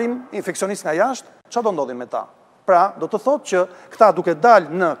marrim infekcionist nga jashtë, çfarë do ndodhin me ta? Pra, do të thotë që këta duke dalë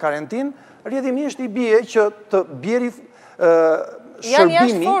në karantinë, rrjedhimisht i bie që të bjeri janë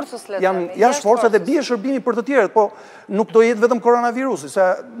jashtë forcës, janë jashtë forcës dhe bie shërbimi për të tjerët, po nuk do jetë vetëm koronavirusi, se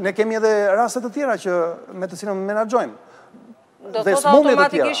ne kemi edhe raste të tjera që me të cilën menaxhojmë. Do të thotë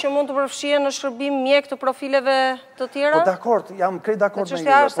automatikisht që mund të përfshihen në shërbim mjek të profileve të tjera? Po dakord, jam krejt dakord me ju.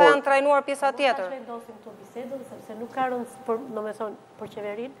 Çështja është se janë trajnuar pjesa tjetër. Ne vendosim këto bisedën sepse nuk ka rëndësi, domethënë për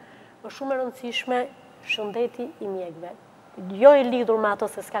qeverinë, është shumë e rëndësishme shëndeti i mjekëve. Jo e lidhur me ato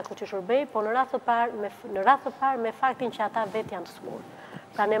se s'ka ku që shërbej, po në radhë të parë me faktin që ata vetë janë të smur.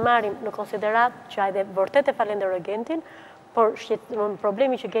 Pra ne marrim në konsiderat që ajde vërtet e falenderoj regentin, por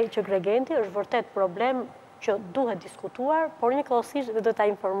problemi që regenti është vërtet problem që duhet diskutuar, por një kohësisht dhe do ta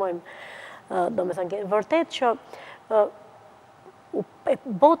informojmë. Domethënë vërtet që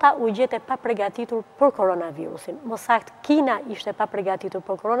bota u gjete pa përgatitur për koronavirusin. Më saktë, Kina ishte pa përgatitur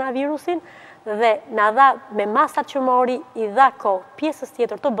për koronavirusin dhe na dha me masat që mori i dha kohë pjesës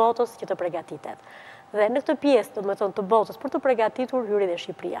tjetër të botës që të përgatitet. Dhe në këtë pjesë, domethënë të botës, për të përgatitur hyri dhe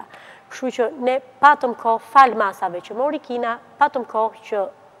Shqipëria. Kështu që ne patëm kohë fal masave që mori Kina, patëm kohë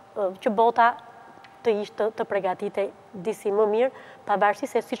që bota të përgatitej disi më mirë,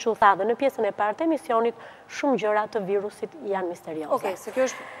 pavarësisht se siç u tha dhe në pjesën e parë të emisionit, shumë gjëra të virusit janë misterioze. Okej, se kjo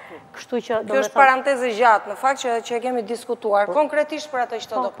është Kështu që kjo është parantezë gjatë, në fakt që e kemi diskutuar konkretisht për atë që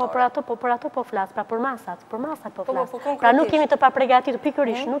të doktor. Për ato po flas, pra për masat po flas. Pra nuk kemi të paprgatitur,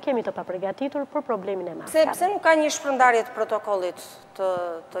 pikërisht nuk kemi të paprgatitur për problemin e maskave. Pse nuk ka një shpërndarje të protokollit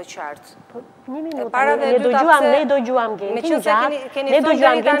të qartë? Një minutë, ne dëgjuam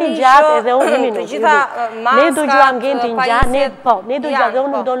Gentin gjatë, edhe unë një minutë. Të gjitha maskat, Ne dëgjuam dhe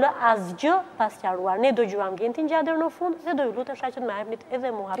unë nuk do lë asgjë pas sqaruar. Ne dëgjuam Gentin gjatë deri në fund dhe do ju lutem shaqet më hapnit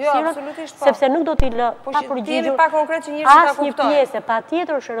edhe mua hapësirën, sepse nuk do t'i lë pa përgjigjur asnjë pjesë.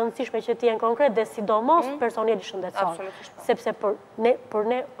 Patjetër është e rëndësishme që të jenë konkret dhe sidomos personeli shëndetësor, sepse për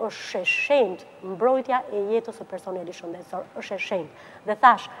ne është e shenjtë mbrojtja e jetës së personelit shëndetësor, është e shenjtë. Dhe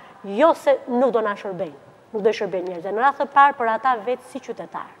thash, jo se nuk do na shërbejnë, nuk do i shërbejnë njerëzve, në radhë të parë për ata vetë si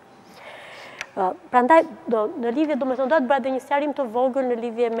qytetarë. Prandaj, në lidhje, do të bëra dhe një sqarim të vogël në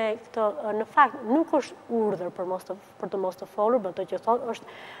lidhje me këtë, në fakt, nuk është urdhër për të mos të folur, për të që thonë,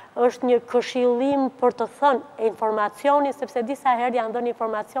 është një këshillim për të thënë informacioni, sepse disa herë janë dhënë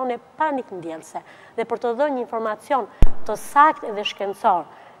informacione panikndjellëse, dhe për të dhënë një informacion të saktë dhe shkencor,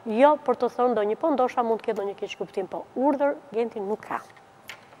 jo për të thënë ndonjë, po ndoshta mund të ketë ndonjë keqkuptim, po urdhër Genti nuk ka.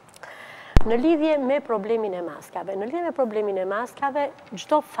 Në lidhje me problemin e maskave,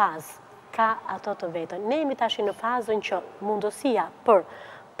 çdo fazë ka ato të vetën. Ne jemi tash në fazën që mundësia për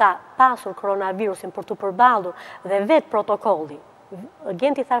ta pasur koronavirusin, për të përballur dhe vetë protokolli.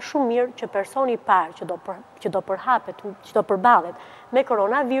 Genti tha shumë mirë që personi i parë që do përhapet, që do përballet me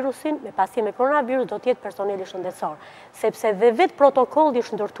koronavirusin, me pacient me koronavirus, do të jetë personeli shëndetësor, sepse dhe vetë protokolli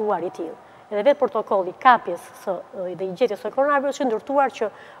është ndërtuar i tillë. Edhe vetë protokolli kapjes dhe i gjetjes së koronavirusit është ndërtuar që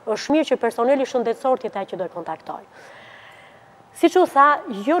është mirë që personeli shëndetësor të jetë ai që do e kontaktojë. Siç u tha,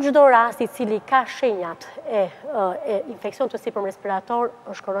 jo çdo rast i cili ka shenjat e infeksion të sipërm respirator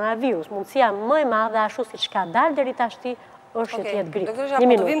është koronavirus. Mundësia më e madhe ashtu siç ka dalë deri tashti është që tjetë grip. Doktor Zha, po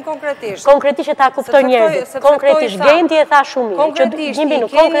të vim konkretisht. Konkretisht e ta kuptoj njerëzit. Konkretisht, Genti e tha shumë mirë. Konkretisht, i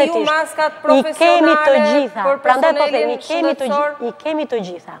kemi ju maskat profesionale për personelin shëndetësor. I kemi të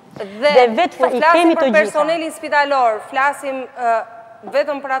gjitha. Dhe kur flasim për personelin spitalor, flasim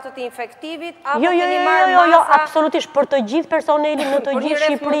vetëm për atë të infektivit, apo keni marrë masa... Jo, absolutisht, për të gjithë personelin në të gjithë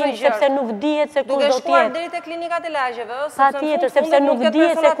Shqipërinë, sepse nuk dihet se kush do tjetë. Duke shkuar deri te klinikat e lagjeve, pa tjetër, sepse nuk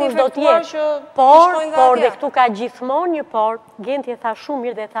dihet se kush do tjetë. Por dhe këtu ka gjithmonë një por, Genti e tha shumë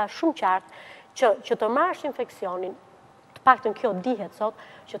mirë dhe e tha shumë qartë, që të marrësh infeksionin, të paktën kjo dihet sot,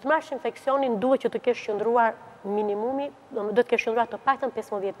 që të marrësh infeksionin duhet që të kesh qëndruar minimumi, duhet të kesh qëndruar të paktën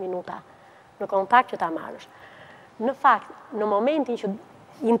 15 minuta në kontakt që ta marrësh. Në fakt, në momentin që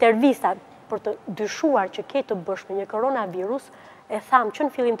intervistat për të dyshuar që ke të bësh me një koronavirus, e thamë që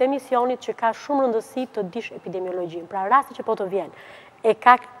në fillim të emisionit që ka shumë rëndësi të dish epidemiologjin. Pra rasti që po të vjen,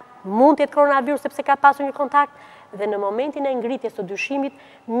 mund të jetë koronavirus sepse ka pasur një kontakt, dhe në momentin e ngritjes të dyshimit,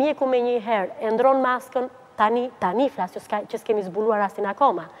 mjeku me një herë e ndron maskën, tani flas që s'kemi zbuluar rastin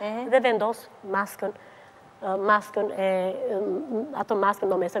akoma, dhe vendos maskën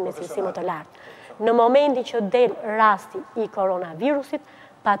në mesën me cilësimë të lartë. Në momentin që del rasti i koronavirusit,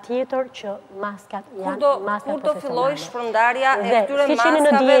 pa tjetër që maskat janë maskat profesionale. Kur do filloj shpërndarja e këtyre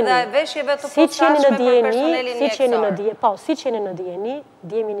maskave dhe veshjeve të posaçme për personelin mjekësor? Po, si që në DNI,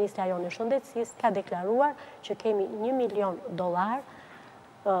 dje Ministra jonë e Shëndetësisë ka deklaruar që kemi $1 milion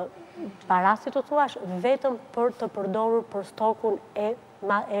parastit të thuash, vetëm për të përdorur për stokun e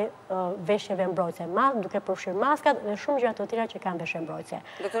veshjeve mbrojtëse, duke përfshirë maskat dhe shumë gjëra të tjera që kanë veshje mbrojtëse.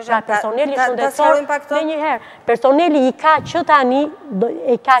 Pra personeli shëndetësor, me njëherë, personeli i ka që tani,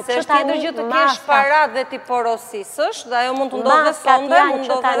 se është tjetër gjë të kesh parat dhe ti porosisësh, dhe ajo mund të ndodhë dhe sonde, mund të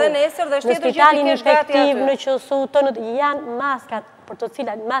ndodhë dhe nesër, dhe është tjetër gjë të kesh gati aty. Në qësu të janë maskat, për të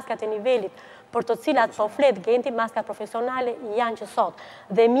cilat, maskat e nivelit, për të cilat po flet Genti, maskat profesionale janë që sot.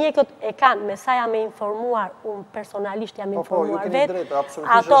 Dhe mjekët e kanë, me sa jam e informuar, unë personalisht jam informuar vetë,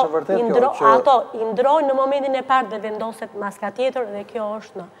 ato i ndrojnë në momentin e parë dhe vendoset maska tjetër dhe kjo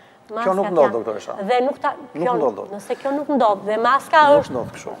është në Kjo nuk ndodhë, doktor Esha. Nëse kjo nuk ndodhë, dhe maska është,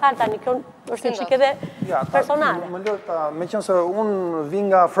 tani, kjo është një qike dhe personale. Me qënë se unë vi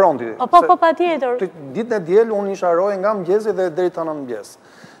nga fronti. Po, pa tjetër. Ditë e djelë, unë isha rojë nga mëgjesi dhe deri të në mëgjes.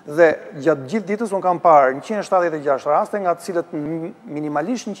 Dhe gjatë gjithë ditës unë kam parë 176 raste, nga të cilët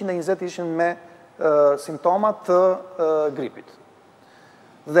minimalisht 120 ishin me simptomat të gripit.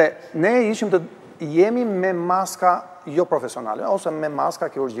 Dhe ne jemi me maska jo profesionale, ose me maska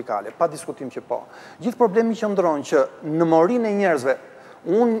kirurgjikale, pa diskutim që po. Gjithë problemi që ndronë që në morin e njerëzve,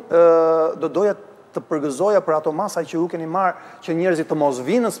 unë do doja të përgëzoja për ato masa që ju keni marë që njerëzit të mos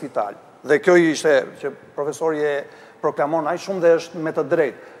vinë në spital, dhe kjo ishte që profesori e proklamon aq shumë dhe është me të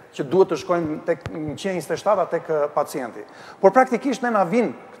drejtë, që duhet të shkojnë tek 127 tek pacienti. Por praktikisht ne na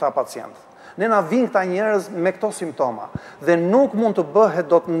vinë këta pacientë. Ne na vinë këta njerëz me këto simptoma dhe nuk mund të bëhet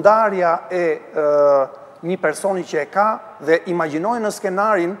dot ndarja e një personi që e ka dhe imagjinojnë në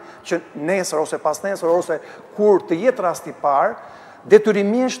skenarin që nesër ose pas nesër ose kur të jetë rasti parë,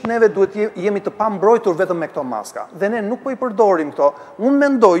 detyrimisht neve duhet jemi të pambrojtur vetëm me këto maska. Dhe ne nuk po i përdorim këto. Unë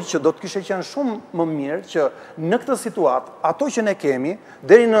mendoj që do të kishe qenë shumë më mirë që në këtë situatë, ato që ne kemi,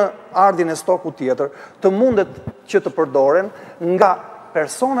 deri në ardhin e stoku tjetër, të mundet që të përdoren nga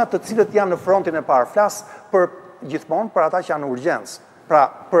personat të cilët janë në frontin e parë. Flas për gjithmonë për ata që janë në urgjencë. Pra,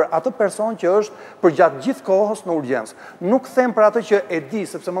 për atë person që është për gjatë gjithë kohës në urgjencë. Nuk them për atë që e di,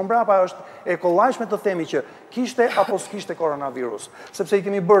 sepse më mbrapa është e kollajshme të themi që kishte apo s'kishte koronavirus. Sepse i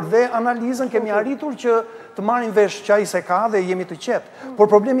kemi bërë dhe analizën, kemi arritur që të marrin vesh që ai se ka dhe jemi të qetë.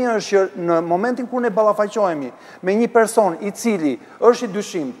 Por problemi është që në momentin kur ne ballafaqohemi me një person i cili është i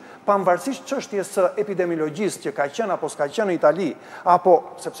dyshimt, pavarësisht çështjes së epidemiologjisë që ka qenë apo s'ka qenë në Itali, apo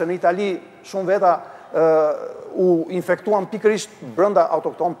sepse në Itali shumë veta u infektuan pikërisht brenda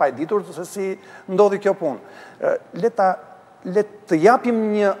autokton pa e ditur se si ndodhi kjo punë. Le të japim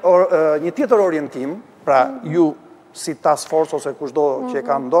një tjetër orientim, pra ju si task force ose kushdo që e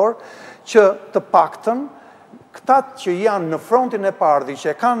ka në dorë, që të paktën këta që janë në frontin e parë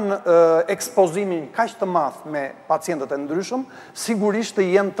që kanë ekspozimin kaq të madh me pacientët e ndryshëm, sigurisht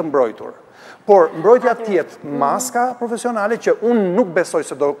të jenë të mbrojtur. Por mbrojtja tjetë maska profesionale që unë nuk besoj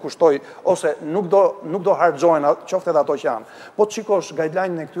se do kushtoj ose nuk do harxojnë qofte edhe ato që janë. Po të shikosh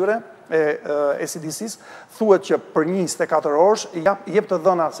guideline në këtyre e CDC-s, thuhet që për 24 orësh jep të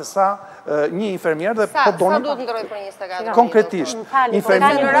dhëna se sa një infermier dhe po donin. Sa duhet ndroj për 24 orë? Konkretisht.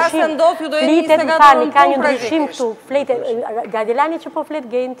 Në rast se ndodh ju do jeni 24 orë. Ka një ndryshim këtu. Guideline që po flet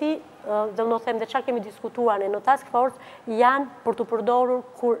Genti, dhe në them dhe çfarë kemi diskutuar në task force, janë për të përdorur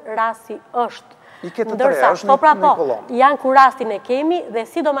kur rasti është Ndërsa, po pra po, janë ku rastin e kemi dhe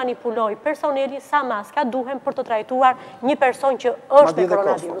si do manipuloj personeli sa maska duhen për të trajtuar një person që është me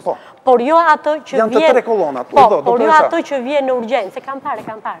koronavirus. Por jo atë që vjen... Janë të 3 kolonat. Por jo atë që vjen në urgjencë.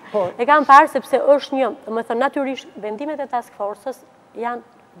 E kam parë sepse është një, më thënë natyrisht, vendimet e task force-ës janë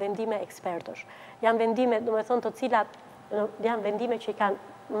vendime ekspertësh. Janë vendime, do me thënë, të cilat janë vendime që i kanë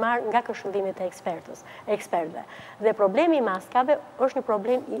marrë nga këshillimet e ekspertëve. Dhe problemi i maskave është një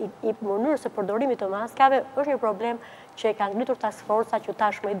problem, i mënyrës së përdorimit të maskave është një problem që e kanë ngritur task forca që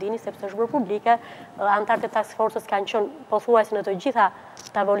tashmë e dini sepse është bërë publike, anëtarët e task forcës kanë qenë pothuajse në të gjitha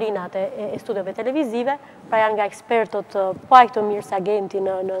tavolinat e studiove televizive, pra janë nga ekspertët po aq të mirë se agenti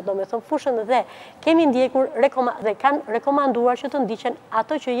në domethënë fushën dhe kemi ndjekur dhe kanë rekomanduar që të ndiqen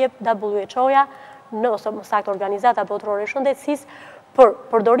ato që jep WHO-ja ose më saktë Organizata Botërore e Shëndetësisë për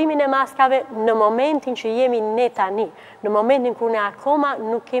përdorimin e maskave në momentin që jemi ne tani, në momentin kur ne akoma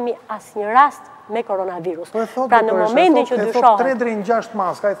nuk kemi asnjë rast me koronavirus. Pra në momentin që dyshohet... E thot 3 deri në 6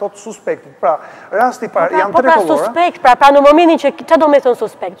 maska, e thot suspektit. Pra, rasti parë janë 3 kolora. Pra suspekt, pra në momentin që... Që do me thënë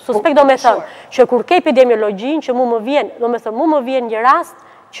suspekt? Suspekt do me thënë që kur ke epidemiologjin, që mu më vjen një rast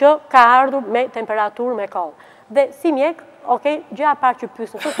që ka ardhur me temperaturë, me kohë. Dhe si mjek, gjëja parë që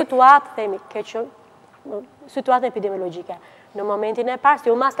pyesën, në situatë, themi, që situatën epidemiologjike. Në momentin e parë, si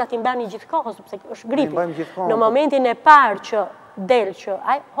u maskat i mbani gjithë kohës, sepse është gripi. Në momentin e parë që del që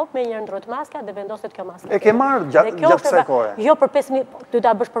hop me një ndrojt maska dhe vendoset kjo maska. E ke marrë gjatë kësaj kohe? Jo, për 5 minuta, ty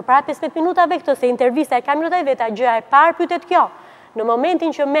ta bësh për para 15 minutave këtë, se intervista e ka minuta e veta, gjëja e parë pyetet kjo. Në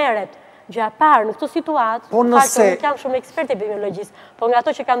momentin që merret gjëja e parë në këtë situatë, faktë nuk jam shumë ekspert epidemiologjisë, po nga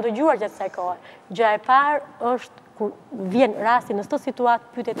ato që kam dëgjuar gjatë kësaj kohe, gjëja e parë është kur vjen rasti në këtë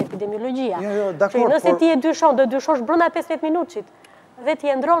situatë pyetet epidemiologjia. Që nëse ti e dyshon, do dyshosh brenda 15 minutësh dhe ti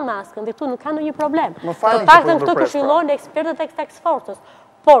e ndron maskën, dhe këtu nuk ka ndonjë problem. Të paktën këtë këshillojnë ekspertët e task force-s.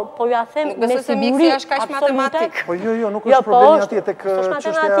 Por, po ju a them me siguri absolute. Po jo, nuk është problemi atje tek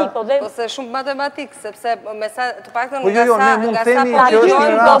çështja. Po se shumë matematik, sepse të paktën nga sa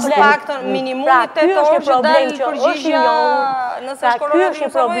po paktën minimumi 8 orë që dalë përgjigja nëse është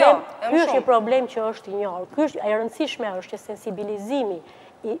koronavirus apo jo. Ky është një problem që është i njohur. Ky është e rëndësishme është që sensibilizimi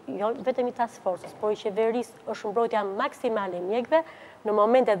jo vetëm i task force-s, por i qeverisë është mbrojtja maksimale e mjekëve në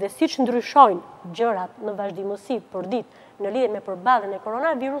momente dhe siç ndryshojnë gjërat në vazhdimësi për ditë në lidhje me përballjen e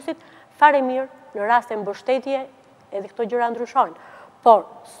koronavirusit, fare mirë në raste mbështetje edhe këto gjëra ndryshojnë. Por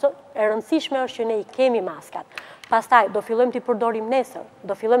e rëndësishme është që ne i kemi maskat. Pastaj do fillojmë t'i përdorim nesër,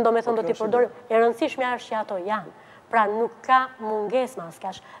 do t'i përdorim. E rëndësishme është që ato janë. Pra nuk ka mungesë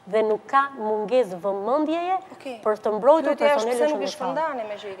maskash dhe nuk ka mungesë vëmendjeje për të mbrojtur personelin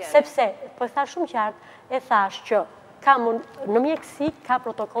shëndetësor. Sepse, po e thash shumë qartë, e thash që në mjekësi ka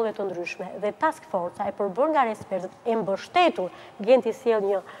protokolle të ndryshme dhe task forca e përbër nga ekspertët e mbështetur, Genti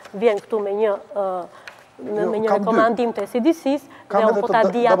sjell vjen këtu me një rekomandim të CDC-s dhe unë po ta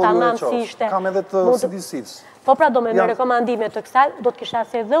dija tamam si ishte. Kam edhe të CDC-s. Po pra do me në rekomandime të kësaj, do të kisha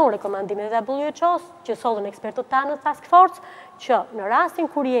se dhe unë rekomandime të WHO-s, që sollën ekspertët ta në task force, që në rastin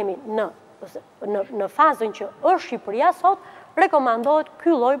kur jemi në fazën që është Shqipëria sot, rekomandohet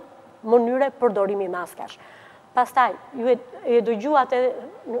ky lloj mënyre përdorimi maskash. Pastaj, ju e dëgjuat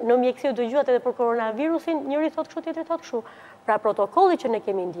në mjekësi ju dëgjuat edhe për koronavirusin, njëri thot kështu, tjetri thot kështu. Pra protokolli që ne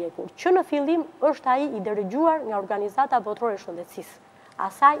kemi ndjekur, që në fillim është ai i dërgjuar nga Organizata Botërore e Shëndetësisë.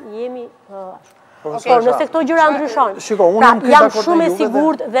 Asaj jemi por nëse këto gjëra ndryshojnë. Pra jam shumë e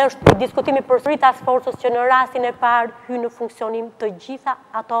sigurt dhe është diskutimi përsëri task force-s që në rastin e parë hyn në funksionim të gjitha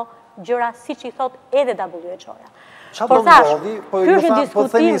ato gjëra siç i thot edhe WHO-ja. Qa do ndodhi, po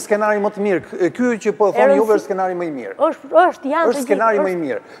themi skenari më të mirë, ky që po thoni juve është skenari më i mirë. është skenari më i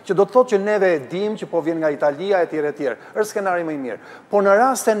mirë, që do të thotë që neve e dim që po vjen nga Italia e tjere, është skenari më i mirë. Po në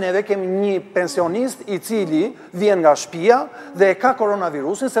rast e neve kemi një pensionist i cili vjen nga shtëpia dhe ka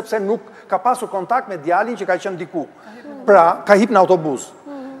koronavirusin sepse nuk ka pasur kontakt me djalin që ka qenë diku. Pra, ka hip në autobus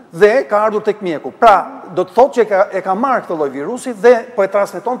dhe ka ardhur tek mjeku. Pra, do të thotë që e ka marrë këtë lloj virusi dhe po e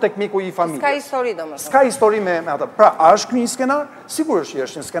transmeton tek mjeku i familjes. S'ka histori domethënë. S'ka histori me atë. Pra, a është ky një skenar? Sigurisht që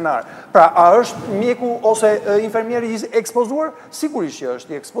është një skenar. Pra, a është mjeku ose infermieri i ekspozuar? Sigurisht që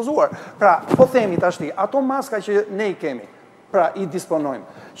është i ekspozuar. Pra, po themi tashti, ato maska që ne i kemi, pra i disponojmë,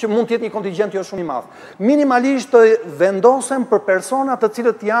 që mund të jetë një kontingjent jo shumë i madh. Minimalisht të vendosen për persona të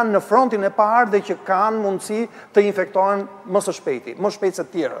cilët janë në frontin e parë dhe që kanë mundësi të infektohen më së shpejti, më shpejt se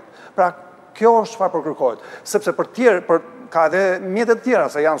të tjerët. Pra, kjo është çfarë po kërkohet, sepse për ka edhe mjetet tjera,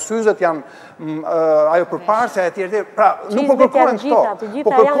 se janë syzet, janë ajo përparsja e tjere. Pra, nuk po kërkohen këto,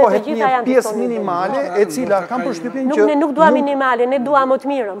 po kërkohet një pjesë minimale e cila kam përshtypjen që... Ne nuk dua minimale, ne dua më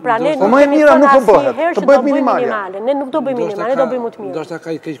të mirën. Pra, ne po më e mira nuk po bëhet, të bëhet minimale. Ne nuk do bëjmë minimale, ne do bëjmë më të mirën. Ndoshta ka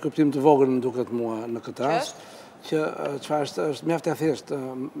i keq kuptim të vogël më duket mua në këtë rast, që çfarë është mjaft e thjeshtë,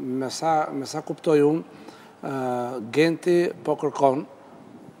 me sa kuptoj unë, Genti po kërkon,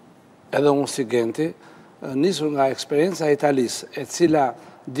 edhe unë si Genti, nisur nga eksperienca e Italisë, e cila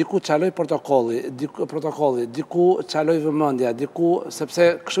diku qaloj protokolli, diku qaloj vëmendja, diku, sepse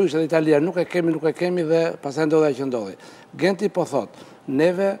kështu ishte dhe Italia, nuk e kemi dhe pastaj ndodhi që ndodhi. Genti po thot,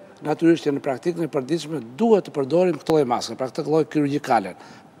 neve natyrisht që në praktikën e përditshme duhet të përdorim këtë lloj maske, pra këtë lloj kirurgjikale.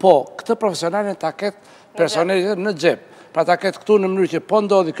 Po, këtë profesionalin ta ketë personalisht në xhep. Pra ta ketë këtu në mënyrë që po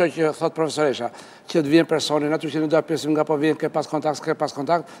ndodhi kjo që thot profesoresha, që të vjen personi, natyrisht që ne do ta pyesim nga po vjen, ke pas kontakt,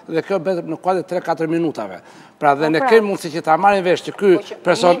 dhe kjo bëhet në kuadër 3-4 minutave. Pra dhe ne kemi mundësi që ta marrim vesh që ky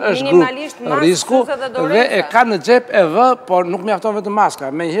person është grup risku dhe e ka në xhep e vë, por nuk mjafton vetëm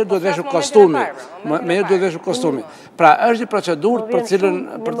maska, menjëherë duhet veshur kostumi. Pra është një procedurë për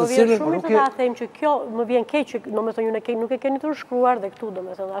të cilën nuk e them që kjo më vjen keq, domethënë ju nuk e keni të shkruar dhe këtu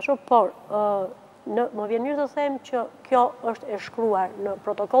domethënë ashtu, por më vjen mirë të them që kjo është e shkruar në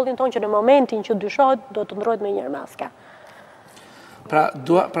protokollin tonë që në momentin që dyshohet do të ndrohet me njërë maska. Me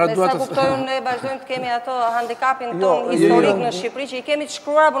sa kuptojnë ne vazhdojmë të kemi ato handikapin tonë historik në Shqipëri që i kemi të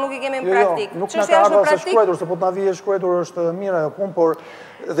shkruar, por nuk i kemi në praktik. Nuk në ka ardhur se shkruar, se po të na vije shkruar është mira e punë, por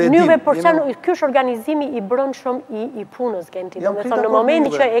dhe e dim. Ky është organizimi i brendshëm i punës, Genti. Domethënë në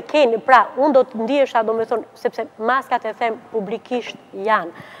momentin që e keni, pra unë do të ndihesha, domethënë, sepse maskat e them publikisht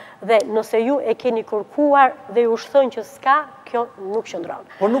janë. Dhe nëse ju e keni kërkuar dhe ju thënë që s'ka, kjo nuk qëndron.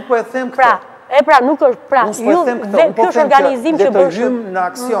 Por nuk po e them këtë. Nuk është, pra, ju dhe kjo është organizim që bërshëm. Dhe të hymë në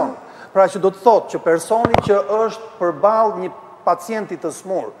aksion. Pra që do të thotë që personi që është përballë një pacienti të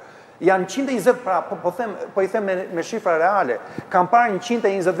smur, janë 120, pra po i them me shifra reale, kam parë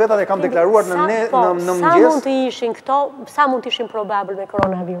 120 veta dhe kam deklaruar në mëngjes. Sa mund të ishin këto, sa mund të ishin probabël me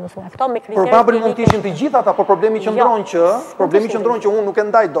koronavirus? Këto me kriteret. Probabël mund të ishin të gjitha ata, por problemi qëndron që unë nuk e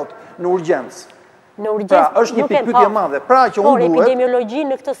ndaj dot në urgjencë. Pra, është një pikpyetje e madhe. Pra që unë duhet... Por epidemiologji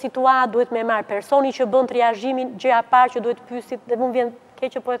në këtë situatë duhet me marrë personi që bën triazhimin, gjëja parë që duhet pyesit, dhe mund vjen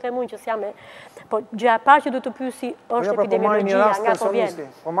keq që po e them unë që s'jam me... Po gjëja parë që duhet të pyesi është epidemiologjia, nga po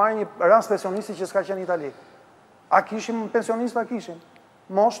vjen. Po marrë një rast pensionisti që s'ka qenë në Itali. A kishim pensionistë, a kishim?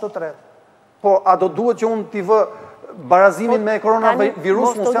 Moshë të tretë. Po, a do duhet që unë t'i vë barazimin me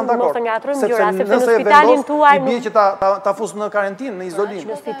koronavirus, unë s'jam dakord. Sepse nëse e vendos, i bie që ta fus në karantinë, në izolim.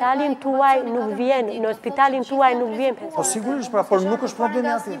 Në spitalin tuaj nuk vjen pension. Po sigurisht, pra, por nuk është problemi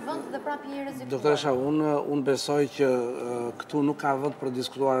ati. Doktoresha, unë besoj që këtu nuk ka vend për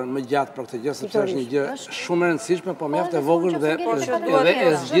diskutuar më gjatë për këtë gjë, sepse është një gjë shumë e rëndësishme, po mjaft e vogël dhe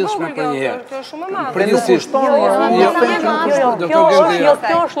e zgjidhshme për një herë. Kjo është shumë e madhe. Përgjithsisht,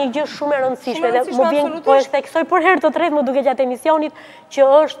 kjo është një gjë shumë e rëndësishme dhe më vjen po e theksoj për herë të tretë më duke gjatë emisionit që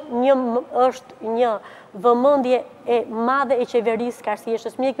është një vëmendje e madhe e qeverisë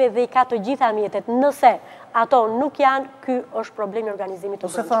Karsijeshës mjekëve dhe i ka të gjitha mjetet. Nëse ato nuk janë, ky është problemi i organizimit të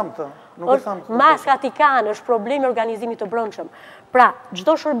brendshëm. Maskat i kanë, është problemi i organizimit të brendshëm. Pra,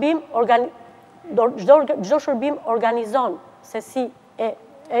 çdo shërbim organizon se si e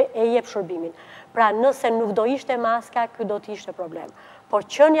jep shërbimin. Pra, nëse nuk do ishte maska, ky do të ishte problem. Por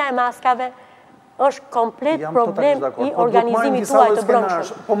qenia e maskave është komplet problem i organizimit tuaj të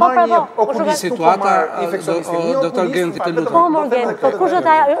brendshëm. Po marrë një okulist, situata, doktor Genti të lutem. Po marrë Genti, po kush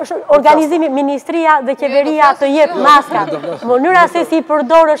është organizimi, ministria dhe qeveria të jep maska. Mënyra se si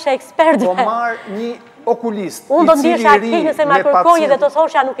përdor është ekspertëve. Po marrë një okulist, unë do ndihesha keq nëse ma kërkoje dhe të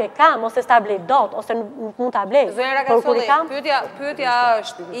thosha nuk e kam, ose s'ta blej dot, ose nuk mund ta blej. Zonja Rakasolli, pyetja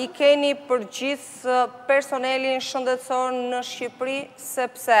është, i keni për gjithë personelin shëndetësor në Shqipëri,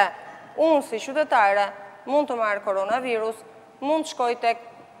 sepse unë si qytetare mund të marrë koronavirus, mund të shkoj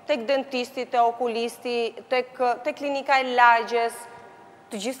tek dentisti, tek okulisti, tek klinika e lagjes,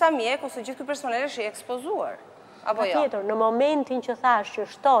 të gjitha mjek ose gjithë ky personel është i ekspozuar. Apo jo? Patjetër, në momentin që thash që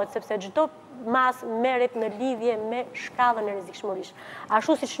shtohet, sepse çdo mas merret në lidhje me shkallën e rrezikshmërisë.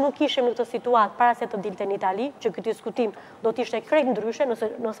 Ashtu siç nuk ishim në këtë situatë para se të dilte në Itali, që ky diskutim do të ishte krejt ndryshe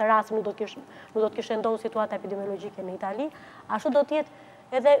nëse rasti nuk do të kishte ndodhur situata epidemiologjike në Itali, ashtu do të jetë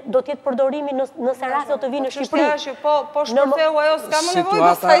edhe do të jetë përdorimi nëse rasti do të vinë në Shqipëri. Po shpërtheu ajo s'ka më nevojë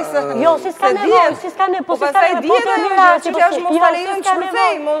pastaj se. Jo, si s'ka nevojë, po pastaj dihet që është mos ta lejojmë të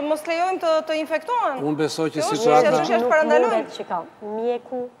shpërthej, mos lejojmë të infektohen. Unë besoj që situata nuk mundet shikoj.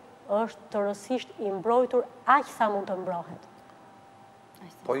 Mjeku është tërësisht i mbrojtur aq sa mund të mbrohet.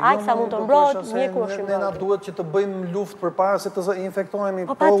 Ajksa mund të mbrojt, mjeku është i Ne na mbrojtur. duhet që të bëjmë luftë përpara se të infektohemi.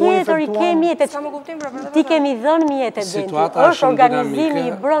 Po patjetër, i ke mjetet. Ti kemi dhënë mjetet Genti. Është organizimi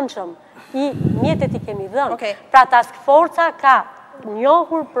i brendshëm. I mjetet i kemi dhënë. Pra task forca ka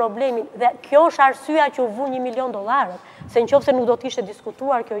njohur problemin dhe kjo është arsyeja që u vu $1 milion. Se në qoftë se nuk do t'ishte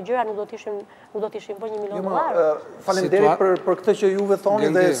diskutuar kjo gjëra, nuk do t'ishin bërë $1 milion. Faleminderit për këtë që juve thoni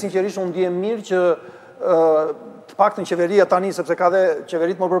dhe sinqerisht unë ndjem mirë që të paktën qeveria tani, sepse ka dhe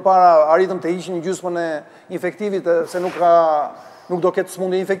qeverit më përpara arritëm të hiqin gjysmën e infektivit, se nuk do ketë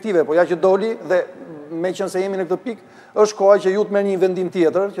smundje infektive, po ja që doli dhe me qënë se jemi në këtë pikë, është koha që ju të merrni një vendim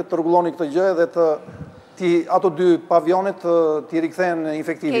tjetër, që të rregulloni këtë gjë dhe ato dy pavionet t'i rikthehen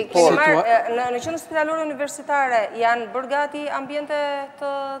infektivit. Në qendrën spitalore universitare janë bërë gati ambiente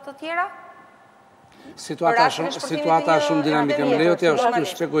të tjera? Situata shumë dinamike. Më lejo t'ju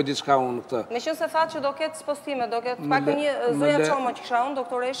shpjegoj diçka unë këtë. Me qenë se thatë që do ketë spostime, do ketë pak një zonja Çomo që kisha unë,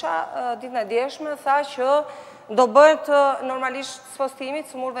 doktoresha, ditën e djeshme, tha që do bëhet normalisht spostimi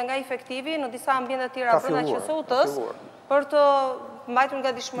të sëmurëve nga infektivi në disa ambiente të tjera brenda QSU-s për të mbajtur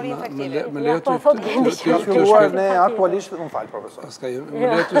nga dishmëri infektive. Më lejo t'ju filluar ne aktualisht, më fal profesor. Më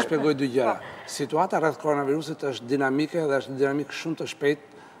lejo t'ju shpjegoj dy gjëra. Situata rreth koronavirusit është dinamike dhe është dinamik shumë të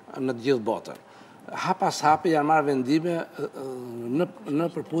shpejtë në të gjithë botën. Hapas hapi janë marrë vendime në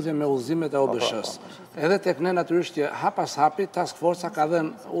përputhje me udhëzimet e OBSH-s. Edhe tek ne natyrisht që hapas hapi task forca ka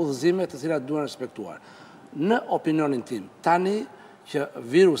dhënë udhëzime të cilat duhen respektuar. Në opinionin tim, tani që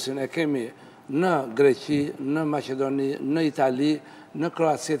virusin e kemi në Greqi, në Maqedoni, në Itali, në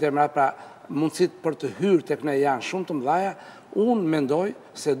Kroaci etj., pra mundësit për të hyrë tek ne janë shumë të mëdha, unë mendoj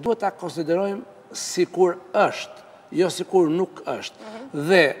se duhet ta konsiderojmë sikur është, jo sikur nuk është.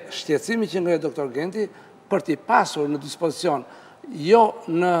 Dhe shqetësimi që ngre doktor Genti për t'i pasur në dispozicion, jo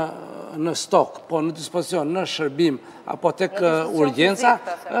në stok, po në dispozicion në shërbim apo tek urgjenca,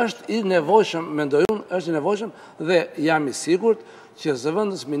 është i nevojshëm, mendoj unë, është i nevojshëm dhe jam i sigurt që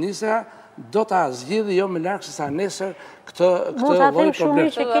zëvendës ministra do ta zgjidhë jo më larg se sa nesër këtë lloj problemi. Mund ta them shumë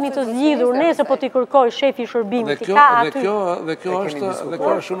mirë që keni të zgjidhur nesër, po t'i kërkoj shefi i shërbimit që ka aty. Dhe kjo është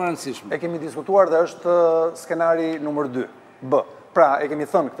shumë e rëndësishme. E kemi diskutuar dhe është skenari numër 2, B. Pra, e kemi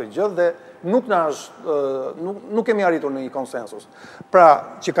thënë këtë gjë dhe nuk kemi arritur në një konsensus.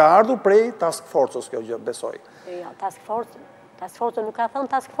 Pra, që ka ardhur prej task force-ës kjo gjë, besoj. Jo, task force nuk ka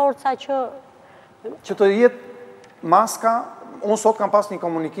thënë task force-a që të jetë maska. Unë sot kam pas një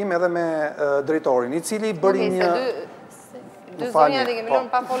komunikim edhe me drejtorin, i cili bëri një... Dy zonja dhe kemi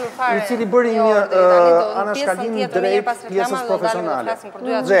lënë pa folur fare. I cili bëri një anashkalim drejt pjesës profesionale.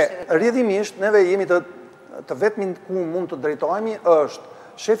 Dhe rrjedhimisht, neve jemi të vetmin ku mund të drejtohemi është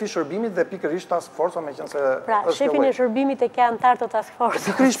shefi i shërbimit dhe pikërisht task force, me qenë se është kjo. Pra, shefin e shërbimit e ke antar të task force.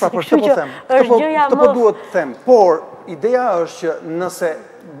 Pikërisht, pra, për këtë po them. Këtë po duhet të them. Por, ideja është që nëse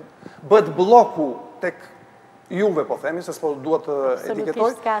bëhet bloku tek juve, po themi, se s'po duhet të etiketoj.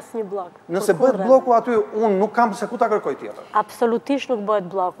 Absolutisht ka asnjë blok. Nëse bëhet bloku aty, unë nuk kam se ku ta kërkoj tjetër. Absolutisht nuk bëhet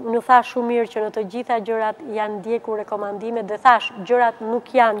blok. Unë thash shumë mirë që në të gjitha gjërat janë ndjekur rekomandimet dhe thash, gjërat nuk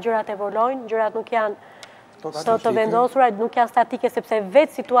janë, gjërat evolojnë, gjërat nuk janë të vendosura, nuk janë statike, sepse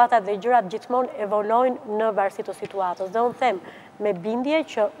vetë situatat dhe gjërat gjithmonë evolojnë në varësi të situatës. Dhe unë them me bindje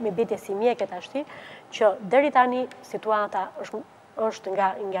që, me bindje si mjeket ashti, që deri tani situata është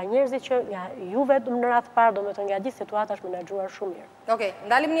nga njerëzit që nga juve në radhë parë, do me të nga gjithë situata është menaxhuar shumë mirë. Okej,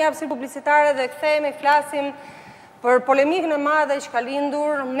 ndalim një hapësirë publicitare dhe kthehemi, flasim për polemikën e madhe që ka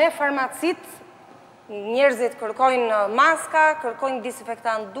lindur me farmacit. Njerëzit kërkojnë maska, kërkojnë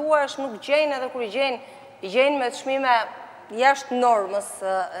disinfektant duash, nuk gjejnë edhe kur i gjejnë me çmime jashtë normës.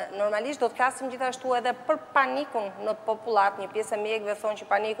 Normalisht do të flasim gjithashtu edhe për panikun në popullat. Një pjesë e mjekëve thonë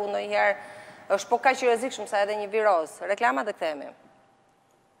që paniku ndonjëherë është po kaq i rrezikshëm sa edhe një viroz. Reklama dhe kthehemi.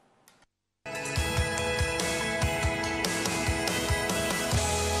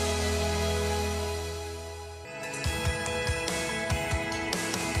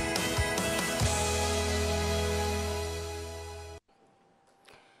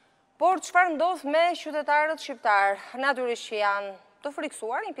 Por çfarë ndodh me qytetarët shqiptar? Natyrisht që janë të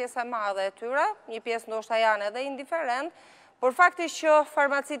friksuar, një pjesë e madhe e tyre, një pjesë ndoshta janë edhe indiferent, por fakti që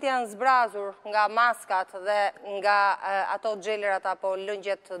farmacit janë zbrazur nga maskat dhe nga ato gjelërat apo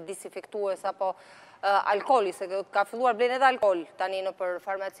lëngjet disinfektues apo alkooli, se ka filluar blen edhe alkool tani në për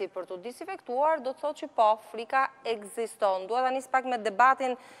farmaci për të disinfektuar, do të thotë që po, frika ekziston. Dua ta nis pak me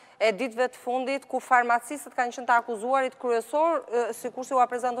debatin e ditëve të fundit, ku farmacistët kanë qenë të akuzuarit kryesor, sikur si u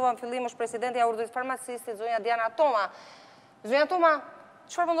prezantova në fillim është presidenti i urdhrit farmacistit, zonja Diana Toma. Zonja Toma,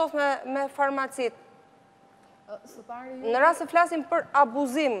 çfarë po ndodh me farmacit? Në rast se flasim për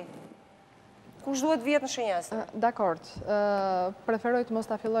abuzim, Kush duhet vjet në shënjesë? Dakord. Preferoj të mos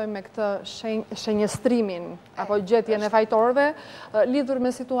ta filloj me këtë shenjestrimin apo gjetjen e fajtorëve lidhur me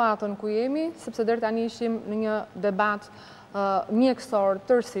situatën ku jemi, sepse deri tani ishim në një debat mjekësor,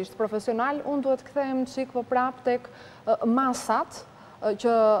 tërësisht profesional. Unë duhet kthehem çik po prap tek masat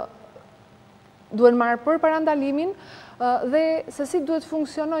që duhen marrë për parandalimin dhe se si duhet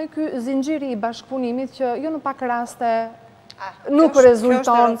funksionoj ky zinxhiri i bashkëpunimit që jo në pak raste nuk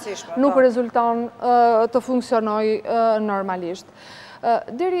rezulton të funksionoj normalisht.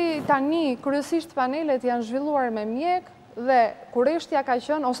 Deri tani, kryesisht panelet janë zhvilluar me mjek dhe kureshtja ka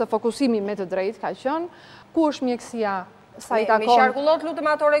qenë, ose fokusimi me të drejtë ka qenë, ku është mjekësia sa i takon... Mi sharkullot lutëm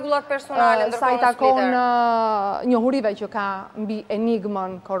ato regullat personale, sa i takon njohurive që ka mbi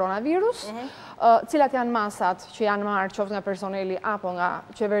enigmën koronavirus, cilat janë masat që janë marrë qoftë nga personeli apo nga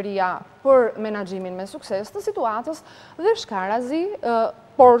qeveria për menaxhimin me sukses të situatës dhe shkarazi,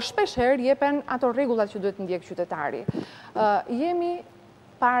 por shpeshherë jepen ato rregullat që duhet ndjek qytetari. Jemi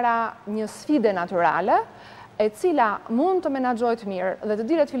para një sfide natyrale, e cila mund të menaxhohet mirë dhe të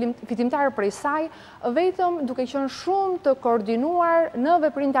dilet fitimtarë prej saj, vetëm duke qenë shumë të koordinuar në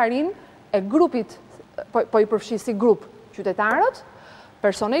veprimtarinë e grupit, po i përfshi si grup qytetarët,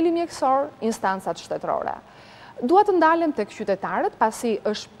 personeli mjekësor, instancat shtetërore. Dua të ndalem tek qytetarët, pasi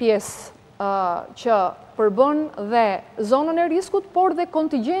është pjesë që përbën dhe zonën e riskut, por dhe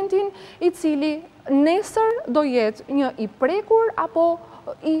kontingentin i cili nesër do jetë një i prekur apo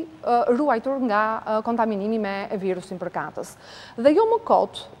i ruajtur nga kontaminimi me virusin përkatës. Dhe jo më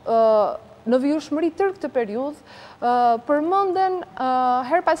kot, në vijshmëri tërë këtë periudhë, përmenden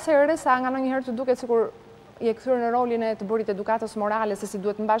her pas here sa nga ndonjëherë të duket sikur i e kthyer në rolin e të bërit edukatës morale se si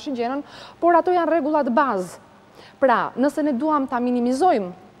duhet të mbashin gjenën, por ato janë rregullat bazë. Pra, nëse ne duam ta minimizojmë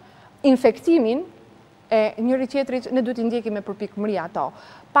infektimin e njëri tjetrit, ne duhet të ndjekim me përpikmëri ato.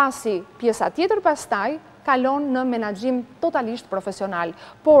 Pasi pjesa tjetër pastaj kalon në menaxhim totalisht profesional.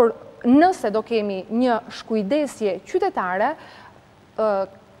 Por nëse do kemi një shkujdesje qytetare,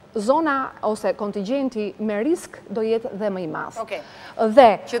 zona ose kontingjenti me risk do jetë dhe më i madh.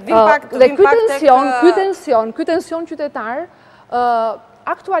 Dhe ky tension qytetar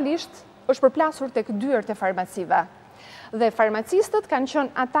aktualisht është përplasur tek dyert e farmacive. Dhe farmacistët kanë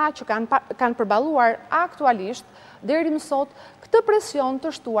qenë ata që kanë përballuar aktualisht deri më sot këtë presion të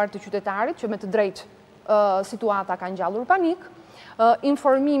shtuar të qytetarit, që me të drejtë situata ka ngjallur panik,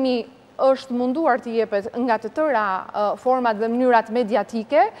 informimi është munduar të jepet nga të tëra format dhe mënyrat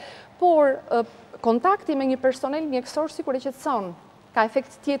mediatike, por kontakti me një personel mjekësor sikur e qetëson, ka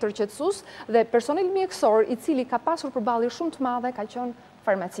efekt tjetër qetësues dhe personel mjekësor i cili ka pasur përballje shumë të madhe ka qenë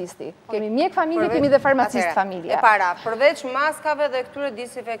farmacisti. Kemi mjek familje, kemi dhe farmacist familje. E para, përveç maskave dhe këtyre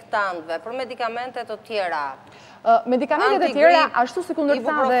disinfektantëve, për medikamentet të tjera, medikamentet e tjera, ashtu si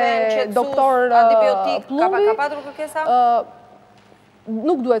kundërta dhe doktor Plumbi, ka patur kërkesa?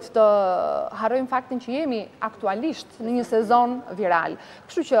 Nuk duhet të harrojmë faktin që jemi aktualisht në një sezon viral.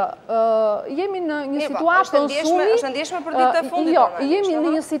 Kështu që jemi në një situatë konsumi... është ndjeshme për ditë të fundit? Jo, jemi në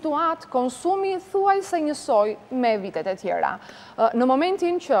një situatë konsumi thuajse njësoj me vitet e tjera. Në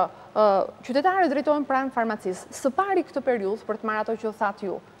momentin që qytetarët drejtohen pranë farmacisë, së pari këtë periudhë për të marrë ato që thatë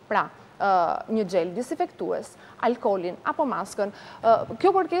ju, pra, një gjel disinfektues, alkolin apo maskën. Kjo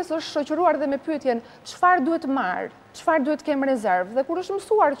kërkesë është shoqëruar dhe me pyetjen çfarë duhet marr, çfarë duhet kem rezervë. Dhe kur është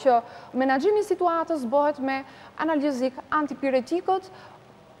mësuar që menaxhimi i situatës bëhet me analgjezik, antipiretikët,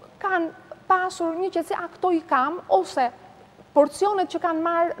 kanë pasur një qetësi, këto i kam, ose porcionet që kanë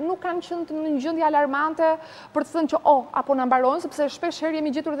marrë nuk kanë qenë në një gjendje alarmante për të thënë që apo na mbarojnë, sepse shpesh herë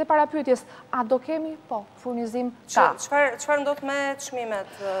jemi gjetur edhe para pyetjes, a do kemi? Po, furnizim ka. Çfarë ndodh me çmimet?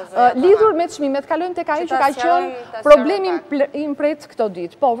 Lidhur me çmimet, kalojmë tek ajo që ka qenë problemi impret këto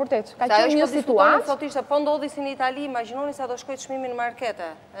ditë. Po, vërtet, ka qenë një situatë. Sot ishte po ndodhi si në Itali, imagjinoni sa do shkojë çmimi në markete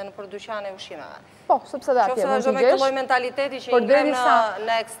e në dyqane ushqimeve. Po, sepse dhe atje mund të gjesh. Me këtë lloj mentaliteti që i ngren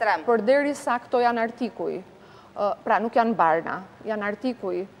në ekstrem. Përderisa këto janë artikuj. Pra, nuk janë barna, janë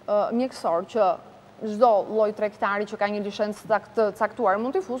artikuj mjekësor që çdo lloj tregtari që ka një licencë të caktuar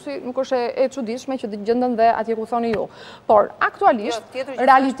mund t'i fusi, nuk është e çuditshme që gjenden dhe atje ku thoni ju. Por aktualisht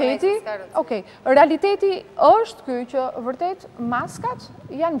realiteti është ky që vërtet maskat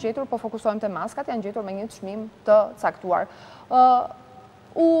janë gjetur, po fokusohem te maskat, janë gjetur me një çmim të caktuar.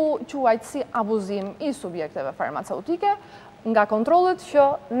 U quajt si abuzim i subjekteve farmaceutike nga kontrollet që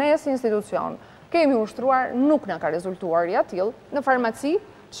ne si institucion kemi ushtruar, nuk na ka rezultuar i atill. Në farmaci,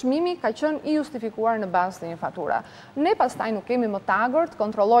 çmimi ka qenë i justifikuar në bazë të një fatura. Ne pastaj nuk kemi më tagër të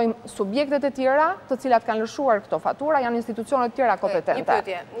kontrollojmë subjektet e tjera, të cilat kanë lëshuar këto fatura, janë institucionet tjera kompetente.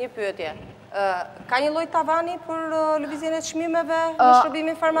 Një pyetje. Ka një lloj tavani për lëvizjen e çmimeve në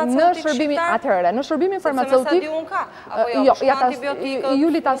shërbimin farmaceutik shqiptar? Atëherë, në shërbimin farmaceutik...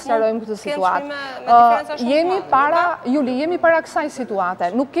 Juli ta sqarojmë këtë situatë. Jemi para kësaj situate.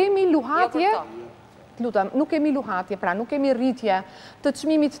 Nuk kemi luhatje, nuk kemi luhatje, pra nuk kemi rritje të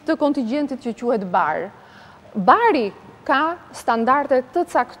çmimit të kontingjentit që quhet BAR. BAR-i ka standarde të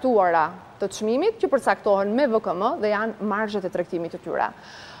caktuara të çmimit që përcaktohen me VKM dhe janë marzhet e tregtimit të tyre.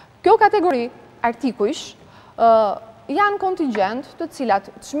 Kjo kategori artikujsh janë kontingjent të cilat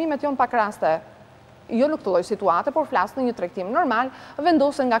çmimet janë pak raste, jo në këtë lloj situate, por flas në një tregtim normal,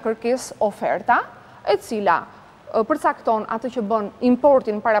 vendosen nga kërkesë oferta, e cila përcakton atë që bën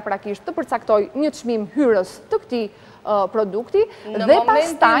importin paraprakisht të përcaktoj një çmim hyrës të këtij produkti dhe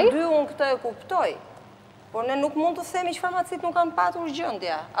pastaj në momentin 2 unë këtë e kuptoj. Por ne nuk mund të themi që farmacit nuk kanë patur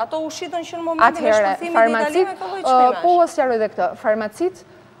gjendje. Ato u shitën që në momentin e shpërthimit të Itali me këlloj çmimesh. Po sqaroj edhe këtë, farmacit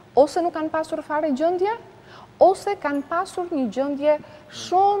ose nuk kanë pasur fare gjendje, ose kanë pasur një gjendje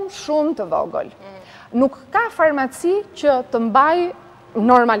shumë të vogël. Nuk ka farmaci që të mbaj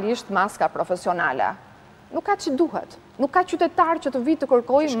normalisht maska profesionale. Nuk ka që duhet. Nuk ka qytetar që të vitë të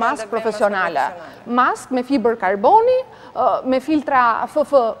kërkoj mask profesionale. Mask me fiber karboni, me filtra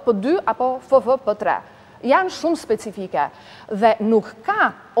FFP2 apo FFP3. Janë shumë specifike dhe nuk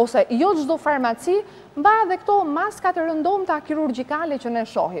ka, ose jo çdo farmaci, mba dhe këto maskat e rëndomta kirurgjikale që ne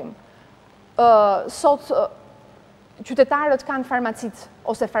shohim. Sot, qytetarët kanë farmacit,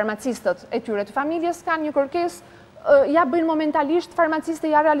 ose farmacistët e tyre të familjes kanë një kërkesë, ja bëjnë momentalisht, farmaciste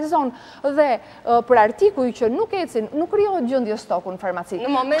ja realizon. Dhe për artikuj që nuk ecin, nuk krijohet gjendje stoku në farmaci.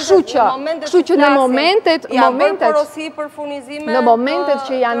 Kështu që në momentet që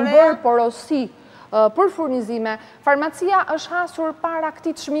janë bërë porosi për furnizime, farmacia është hasur para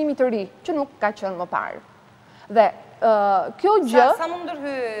këtij çmimi të ri, që nuk ka qenë më parë. Dhe kjo gjë... Sa mund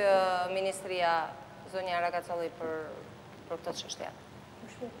ndërhy Ministria Zonja Ragacalli për këtë çështje?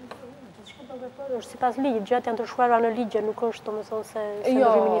 Sipas ligjit, gjërat janë të shkruara në ligje, nuk është domethënë se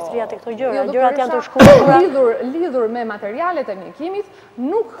ndërhy Ministria te këto gjëra. Gjërat janë të shkruara lidhur me materialet e mjekimit,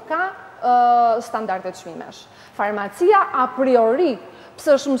 nuk ka standarde çmimesh. Farmacia a priori,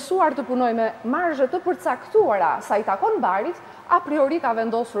 pse është mësuar të punoj me marzhe të përcaktuara sa i takon barit, a priori ka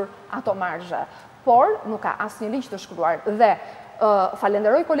vendosur ato marzhe. Por nuk ka asnjë ligj të shkruar. Dhe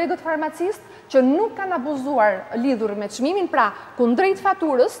falenderoj kolegët farmacist që nuk kanë abuzuar lidhur me çmimin, pra kundrejt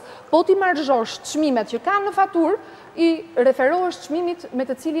faturës, po ti marzhosh çmimet që kanë në faturë, i referohesh çmimit me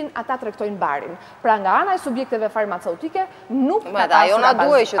të cilin ata tregtojnë barin. Pra nga ana e subjekteve farmaceutike nuk ka pasur abuzim. Ajo na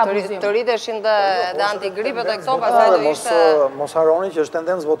duhej që të rriteshin dhe antigripet e këto, pastaj do ishte... Mos harroni që është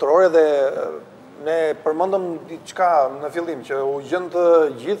tendencë botërore dhe ne përmendëm diçka në fillim që u gjend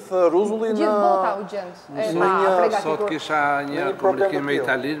gjithë rruzulli në... Gjithë bota u gjend. Sot kisha një komunikim me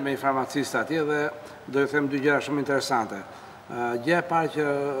Italinë, me një farmacist atje dhe do ju them dy gjëra shumë interesante. Gjëja e parë që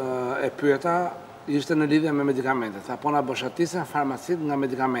e pyeta ishte në lidhje me medikamentet. Tha, po na boshatisën farmacit nga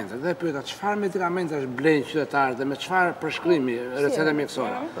medikamentet. Dhe pyeta, çfarë medikamente është blejnë qytetarët dhe me çfarë përshkrimi, recete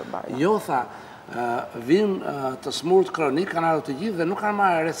mjekësore? Jo, tha, vinë të smurt kronik, kanë ardhur të gjithë dhe nuk kanë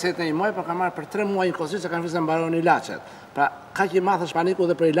marrë recete një muaj, por kanë marrë për 3 muaj njëkohësisht se kanë vënë mbaron ilaçet. Pra, kaq i madh është paniku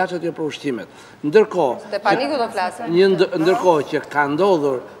dhe për ilaçet jo për ushqimet. Ndërkohë, te paniku do flasim. Ndërkohë që ka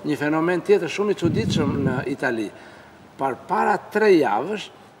ndodhur një fenomen tjetër shumë i çuditshëm në Itali. Para 3 javësh,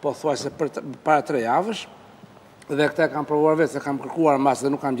 po thuaj se para 3 javësh, dhe këta kam provuar vetë, se kam kërkuar masë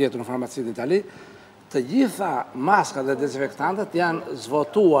dhe nuk kam gjetur në farmacitë në Itali, të gjitha maskat dhe dezinfektantet janë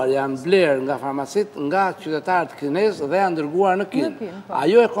zvotuar, janë blerë nga farmacitë, nga qytetarët kinesë dhe janë dërguar në Kinë.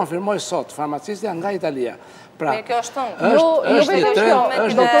 Ajo e konfirmoj sot, farmacistja nga Italia. Pra, kjo është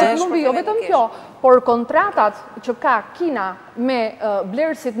jo vetëm kjo, por kontratat që ka Kina me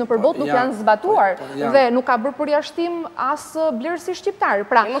blerësit në përbot nuk janë zbatuar dhe nuk ka bërë përjashtim as blerësi shqiptar.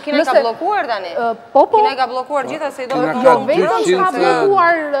 Pra, Kina ka bllokuar tani. Kina ka bllokuar gjithasë do të jo vetëm ka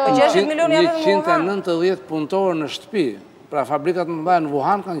bllokuar 60 milionë janë në Wuhan. 190 punëtorë në shtëpi. Pra, fabrikat më mëdha në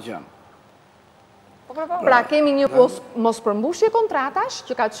Wuhan kanë qenë. Pra kemi një mos përmbushje kontratash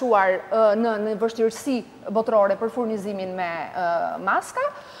që ka quar në vështirësi botërore për furnizimin me maska,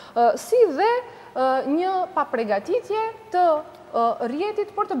 si dhe një papregatitje të rjetit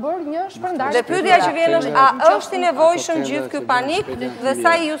për të bërë një shpërndarje. Dhe pyetja që vjen është, a është i nevojshëm gjithë ky panik dhe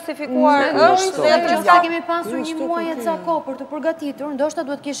sa i justifikuar është dhe që kemi pasur një muaj e ca kohë për të përgatitur, ndoshta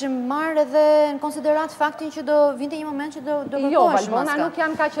duhet kishim marrë edhe në konsiderat faktin që do vinte një moment që do kërkohesh maska. Jo, Valbona, nuk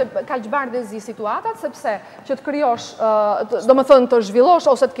janë kaq bardhëzi situatat, sepse që të krijosh, domethënë të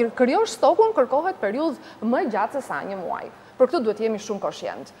zhvillosh ose të krijosh stokun kërkohet periudhë më gjatë se sa një muaj. Për këtë duhet jemi shumë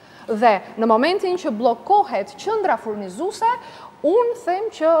koshient. Dhe në momentin që blokohet qendra furnizuese, Unë them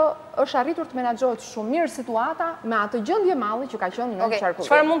që është arritur të menaxhohet shumë mirë situata me atë gjendje malli që ka qenë në qarkullim.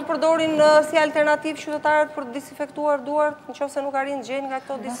 Çfarë mund të përdorin si alternativë qytetarët për të dezinfektuar duart, nëse nuk arrin gjën nga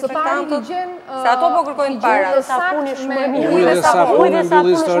këto dezinfektantët? Se ato po kërkojnë para. Sapuni shumë më mirë. Ujë dhe sapuni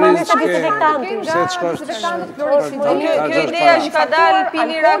mbyll Kjo ideja që ka dalë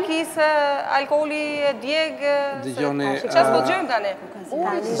pini rakisë, alkooli e djeg, çfarë po dëgjojmë tani?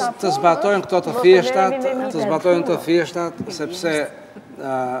 Të zbatojnë këto të thjeshtat, sepse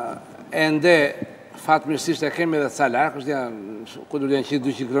ende fatmirësisht e kemi edhe ca larg, ku do të jenë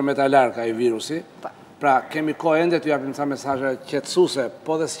 100-200 km larg ai virusi. Pra kemi kohë ende të japim ca mesazhe qetësuese,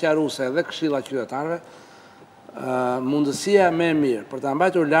 po dhe sqaruese dhe këshilla qytetarëve. Mundësia më e mirë për ta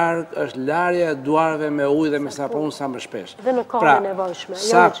mbajtur larg është larja e duarve me ujë dhe me sapun sa më shpesh. Dhe në kohë e nevojshme.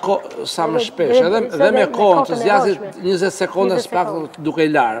 Sa më shpesh, edhe me kohën të zgjasit 20 sekonda pak duke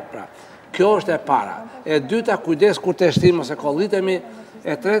i larë. Pra, kjo është e para. E dyta, kujdes kur të shtim ose kollitemi.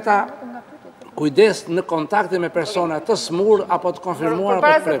 E treta, kujdes në kontakte me persona të smur apo të konfirmuar apo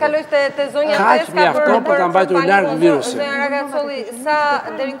të prekur. Kaq mjafton për ta mbajtur larg virusin. Zonja Ragacolli, sa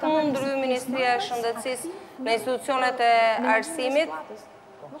deri ku mund ndryhy Ministria e Shëndetësisë në institucionet e arsimit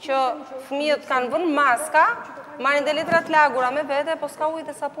që fëmijët kanë vënë maska, marrin dhe letra të lagura me vete, po s'ka ujë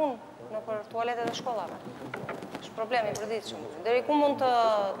dhe sapun nëpër tualetet e shkollave. Është problem i përditshëm. Deri ku mund të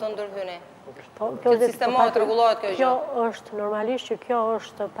ndërhyni? Që sistemohet, rregullohet kjo gjë? Kjo është normalisht që kjo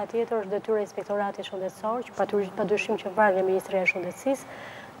është patjetër është detyrë e Inspektoratit Shëndetësor, që padyshim që varet nga Ministria e Shëndetësisë,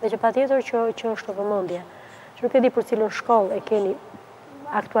 dhe që patjetër që është vëmendje. Që nuk e di për cilën shkollë e keni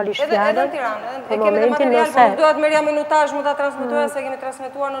aktualisht fjalën. Edhe në Tiranë, e kemi dhe material, po nuk duhet merja minutazh më ta transmetuar, se kemi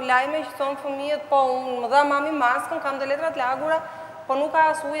transmetuar në lajme që thonë fëmijët, po unë më dha mami maskën, kam dhe letrat lagura, po nuk ka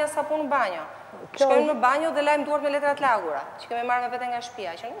as ujë as sapun në banjo. Shkojmë në banjo dhe lajmë duart me letrat lagura, që kemi marrë me vete nga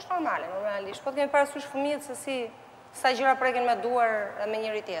shtëpia, që nuk është normale, normalisht, po të kemi parasysh fëmijët se si sa gjëra preken me duar me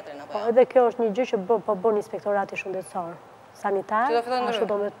njëri tjetrin apo. Po edhe kjo është një gjë që po bën Inspektorati Shëndetësor Sanitar, ashtu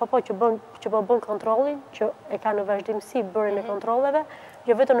do me që po bën kontrollin, që e ka në vazhdimsi bërjen e kontrolleve,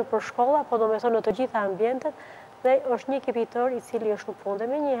 jo vetëm nëpër shkolla, po do me thonë në të gjitha ambientet, dhe është një ekip i tërë i cili është në punë. Dhe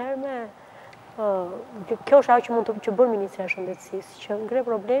menjëherë me kjo është ajo që mund të bëjë Ministria e Shëndetësisë, që ngre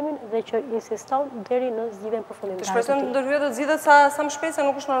problemin dhe që insiston deri në zgjidhjen përfundimtare. Shpresojmë të ndërhyet të zgjidhet sa më shpejt, se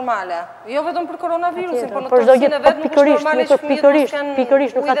nuk është normale. Jo vetëm për koronavirusin, por në tërësinë e vet nuk është normale që fëmijët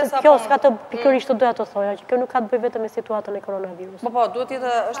pikërisht nuk ka kjo s'ka të pikërisht të doja të thoja, që kjo nuk ka të bëjë vetëm me situatën e koronavirusit. Po, duhet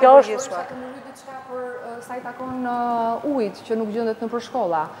jetë është e përgjithshme. Diçka për sa i takon ujit që nuk gjendet nëpër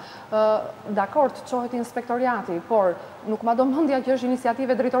shkolla. Dakord, çohet inspektoriati, por nuk ma do mendja që është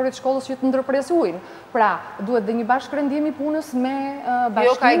iniciativë e drejtorit shkollës që të ndërpresi ujin. Pra, duhet dhe një bashkërendim i punës me bashkimin.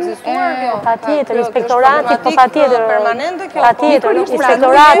 Jo, ka ekzistuar kjo. Patjetër, inspektorati, po patjetër. Permanente kjo. Patjetër,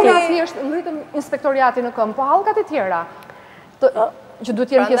 inspektorati. Ngritëm inspektoriati në këmbë, po hallkat e tjera. Që duhet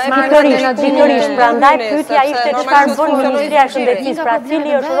jenë pjesëmarrës në menaxhimin. Prandaj pyetja ishte çfarë bën Ministria e Shëndetësisë, pra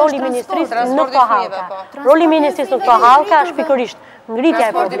cili është roli i ministrisë në këto hallka. Roli i ministrisë në këto hallka është pikërisht ngritja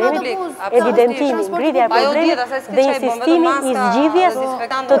e problemit, evidentimi, ngritja e problemit dhe insistimi i zgjidhjes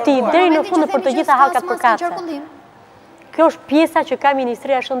të tij deri në fund për të gjitha hallkat përkatëse. Kjo është pjesa që ka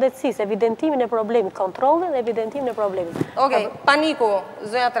Ministria e Shëndetësisë, evidentimin e problemit, kontrollin dhe evidentimin e problemit. Okej, paniku,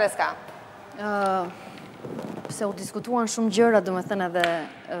 zonja Treska. Se u diskutuan shumë gjëra, domethënë edhe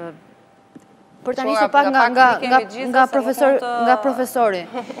për ta nisur pak nga profesori.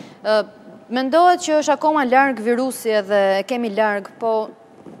 Mendohet që është akoma larg virusi edhe e kemi larg, po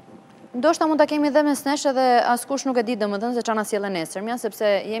ndoshta mund ta kemi dhe mes nesh edhe askush nuk e di domethënë se çana sjellën nesër, sepse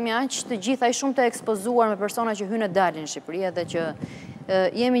jemi aq të gjithë aq shumë të ekspozuar me persona që hyjnë e dalin në Shqipëri edhe që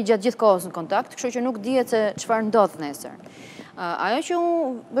jemi gjatë gjithë kohës në kontakt, kështu që nuk dihet se çfarë ndodh nesër. Ajo që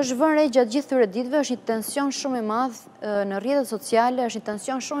është vënë re gjatë gjithë këtyre ditëve është një tension shumë i madh në rrjetet sociale, është një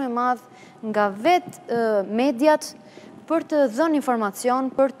tension shumë i madh nga vetë mediat për të dhënë informacion,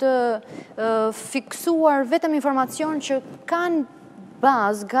 për të fiksuar vetëm informacion që kanë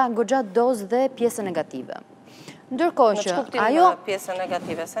bazë nga goxha dozë dhe pjesë negative. Ndërkohë që ajo pjesë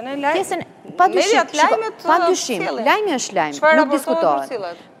negative, se ne padyshim, lajmi është lajm, nuk diskutohet.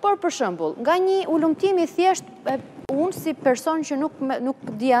 Por për shembull, nga një ulëmtim i thjeshtë, unë si person që nuk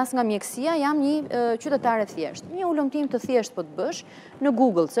di as nga mjekësia, jam një qytetare thjesht. Një ulëmtim të thjesht po të bësh në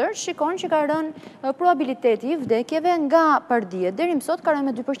Google search, shikon që ka rënë probabiliteti i vdekjeve nga pardije deri më sot ka rënë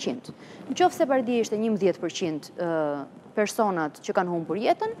me 2%. Nëse pardija ishte 11% personat që kanë humbur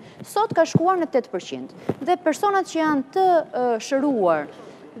jetën, sot ka shkuar në 8%. Dhe personat që janë të shëruar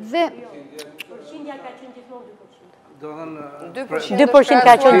dhe... Përqindja ka qenë gjithmonë 2%. 2%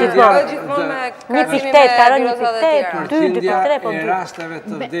 ka qenë gjithmonë. 1,8 ka rënë 1,8, 2,3 po 2. E rasteve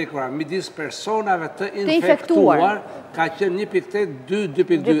të vdekura midis personave të infektuar ka qenë 1,8,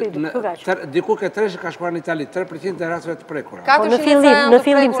 2,2. Diku ke 3 ka shkuar në Itali, 3% e rasteve të prekura. Në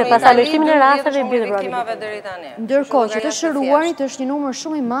fillim se pas alështimin e rasteve bie. Ndërkohë që të shëruarit është një numër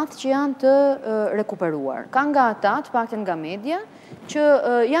shumë i madh që janë të rekuperuar. Ka nga ata, të paktën nga media, që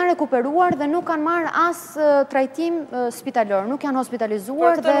janë rekuperuar dhe nuk kanë marrë as trajtim spitalor, nuk janë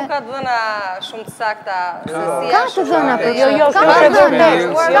hospitalizuar dhe... Për këtë nuk ka të dhëna shumë të sakta se si ka të dhëna për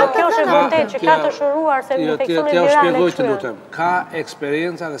kjo është e vërtetë që ka të shëruar se infeksioni viral e kështu. Ka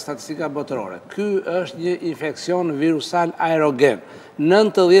eksperjenca dhe statistika botërore. Ky është një infeksion virusal aerogen.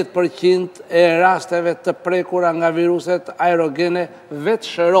 90% e rasteve të prekura nga viruset aerogene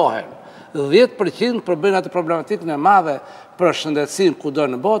vetë shërohen. 10% përbëjnë atë problematikën e madhe për shëndetësinë kudo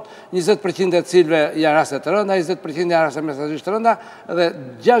në botë, 20% e cilëve janë raste të rënda, 20% janë raste mesazhisht të rënda dhe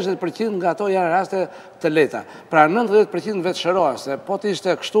 60% nga ato janë raste të lehta. Pra 90% vetë shërohen, se po të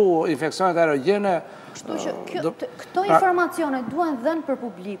ishte kështu infeksionet aerogene. Kështu që këto informacione duhen dhënë për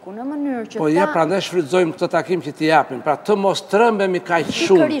publiku në mënyrë që ta... Po ja, prandaj shfrytëzojmë këtë takim që t'i japim, pra të mos trembemi kaq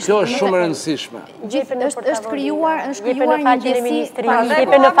shumë, kjo është shumë e rëndësishme. Është krijuar një ndjesi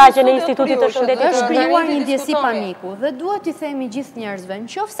paniku në faqen e Institutit të Shëndetit. Është krijuar një ndjesi paniku dhe duhet t'i themi gjithë njerëzve,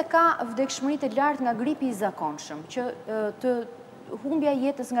 nëse ka vdekshmëri të lartë nga gripi i zakonshëm, që të humbja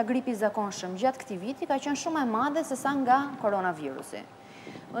jetës nga gripi i zakonshëm gjatë këtij viti ka qenë shumë e madhe se sa nga koronavirusi.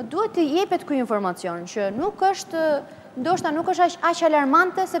 Duhet të jepet ky informacion që nuk është, ndoshta nuk është aq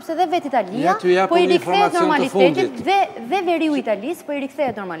alarmante sepse dhe vetë Italia po i rikthehet normalitetit dhe veriu italisë po i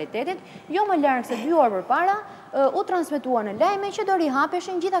rikthehet normalitetit, jo më larg se 2 orë përpara u transmetua në lajme që do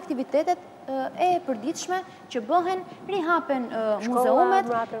rihapeshin gjithë aktivitetet e përditshme që bëhen, rihapen muzeumet,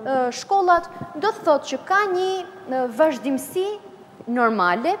 shkollat, do të thotë që ka një vazhdimsi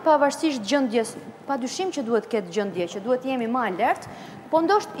normale pavarësisht gjendjes, padyshim që duhet ketë gjendje, që duhet jemi më alert. Po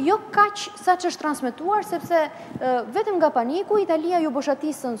ndoshtë jo kaq sa që është transmetuar, sepse vetëm nga paniku, Italia ju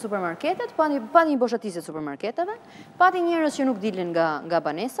boshatisën supermarketet, pati një boshatisje supermarketeve, pati njerëz që nuk dilin nga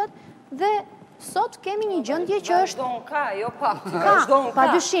banesat, dhe sot kemi një gjendje që është... Ka, jo pak. Ka,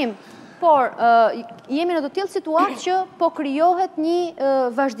 padyshim. Por, jemi në të tillë situatë që po krijohet një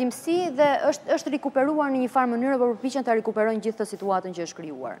vazhdimsi dhe është rikuperuar në një farë mënyrë, por përpiqen ta rikuperojnë gjithë të situatën që është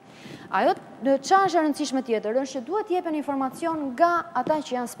krijuar. Ajo çfarë është e rëndësishme tjetër është që duhet jepen informacion nga ata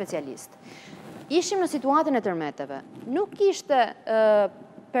që janë specialistë. Ishim në situatën e tërmeteve. Nuk ishte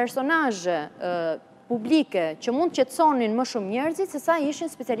personazhe publike që mund të qetësonin më shumë njerëzit se sa ishin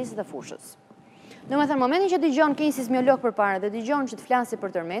specialistët e fushës. Domethënë, momentin që dëgjon ke një sismolog përpara dhe dëgjon që të flasi për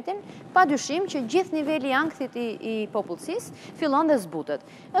tërmetin, padyshim që gjithë niveli i ankthit i popullsisë fillon dhe zbutet.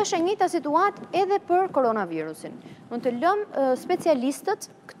 Është e njëjta situatë edhe për koronavirusin. Mund të lëmë specialistët,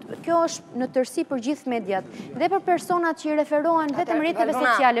 kjo është në tërësi për gjithë mediat, dhe për personat që i referohen vetëm rrjeteve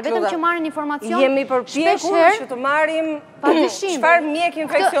sociale, vetëm që marrin informacion. Jemi përpjekur që të marrim çfarë mjek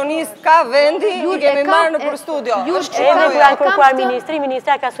infeksionist ka vendi, i kemi marrë nëpër studio. Edhe kur ka kërkuar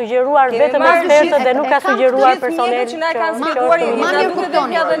ministria ka sugjeruar vetëm ekspertët dhe nuk ka sugjeruar personel që na kanë zgjuar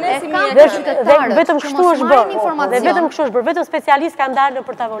vetëm kështu është bërë. Dhe vetëm kështu është bërë, vetëm specialistë kanë dalë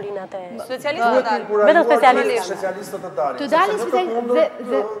nëpër tavolinat e. Specialistët dalin. Vetëm specialistët. Specialistët të dalin. Të dalin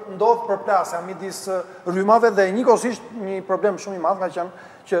dhe ndodh përplasja midis rrymave dhe njëkohësisht një problem shumë i madh ka qenë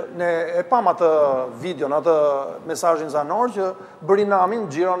që ne e pam atë videon, atë mesazhin zanor që bëri namin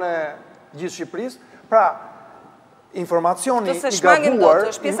xhiron e gjithë Shqipërisë. Pra, informacioni i gabuar,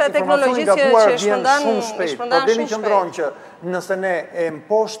 vjen shumë shpejt. Problemi qëndron që nëse ne e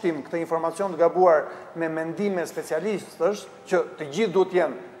mposhtim këtë informacion të gabuar me mendime specialistësh, që të gjithë duhet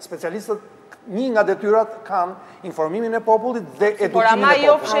jenë specialistët, një nga detyrat kanë informimin e popullit dhe edukimin e popullit. Por ama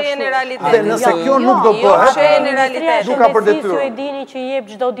jo fshehje në realitet. Dhe nëse kjo nuk do bëhet, nuk ka për detyrë. Ju e dini që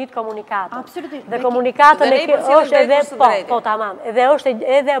jep çdo ditë komunikatën. Absolutisht. Dhe komunikatën është edhe po tamam. Dhe është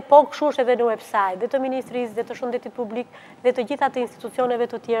edhe po kështu është edhe në website, dhe të ministrisë, dhe të shëndetit publik, dhe të gjitha të institucioneve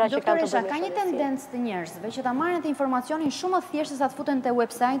të tjera që kanë të bëjnë. Ka një tendencë të njerëzve që ta marrin atë informacionin shumë më thjesht se sa të futen te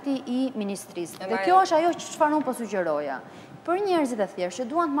website-i i ministrisë. Dhe kjo është ajo çfarë unë po sugjeroja. Për njerëzit e thjeshtë që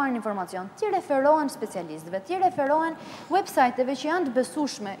duan të marrin informacion, ti referohen specialistëve, ti referohen website-eve që janë të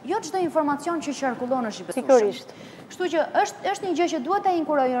besueshme, jo çdo informacion që qarkullon është i besueshëm. Sigurisht. Kështu që është një gjë që duhet ta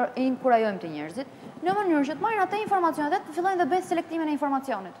inkurajojmë të njerëzit, në mënyrë që të marrin atë informacion dhe të fillojnë të bëjnë selektimin e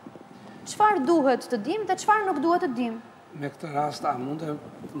informacionit. Çfarë duhet të dim dhe çfarë nuk duhet të dim. Me këtë rast, a mundem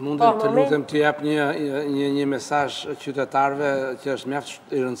të lutem të jap një mesazh qytetarëve që është mjaft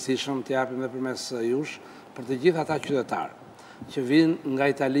i rëndësishëm të japim edhe përmes jush për të gjithë ata qytetarë që vinë nga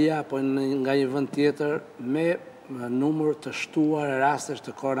Italia apo nga një vend tjetër me numër të shtuar e rastesh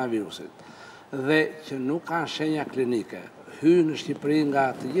të koronavirusit dhe që nuk kanë shenja klinike, hynë në Shqipëri nga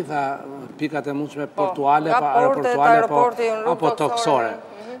të gjitha pikat e mundshme portuale, apo toksore,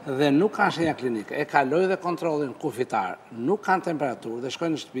 dhe nuk kanë shenja klinike, e kaloj dhe kontrollin kufitar, nuk kanë temperaturë dhe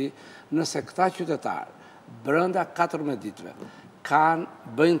shkojnë në shtëpi, nëse këta qytetarë brenda 14 ditëve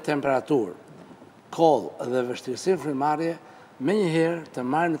bëjnë temperaturë, kollë dhe vështirësi frymëmarrje, me njëherë të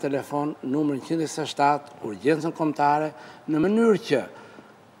marrë në telefon numrin 127, urgjencën kombëtare, në mënyrë që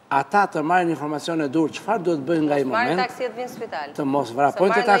ata të marrin informacione dur çfarë duhet bëjnë nga i moment, të mos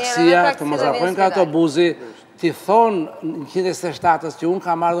vrapojnë te taksia, të mos vrapojnë nga autobusi, ti thonë 127-ës që unë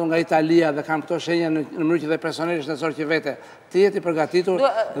kam ardhur nga Italia dhe kam këto shenja në mënyrë që dhe personeli shtetësor që vete të jeti përgatitur.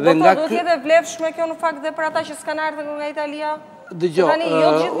 Duhet jetë vlefshme kjo në fakt dhe për ata që s'kan ardhur nga Italia? Dëgjoj,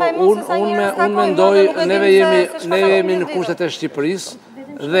 unë mendoj, neve jemi në kushtet e Shqipërisë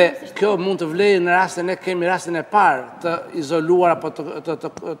dhe kjo mund të vlejë në rastin e kemi rastin e parë të izoluar apo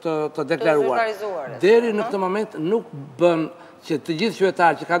të deklaruar. Deri në këtë moment nuk bën që të gjithë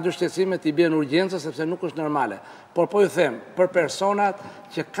qytetarët që kanë dy shqetësime t'i bjen urgjencë sepse nuk është normale. Por po ju them, për personat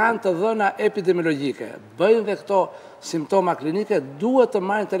që kanë të dhëna epidemiologjike, bëjnë dhe këto simptoma klinike, duhet të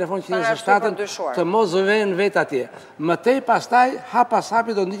marrin telefon 127 të mos vënë vetë atje. Mëtej pastaj, hap pas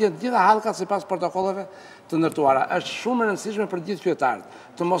hapi do ndiqen të gjitha hallkat sipas protokolleve të ndërtuara. Është shumë e rëndësishme për gjithë qytetarët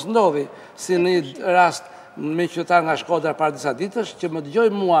të mos ndodhi si në një rast me qytetar nga Shkodra para disa ditësh që më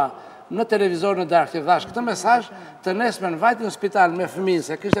dëgjoi mua në televizor në darkë që dhash këtë mesazh, të nesme në vajti në spital me fëmijën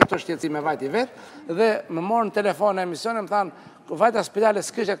se kishte këto shqetësime vajti vetë dhe më morën telefon në emision e më thanë vajta spitale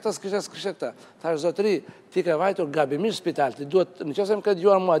s'kishte këtë, s'kishte këtë. Thash zotëri, ti ke vajtur gabimisht spital, ti duhet, nëse më ke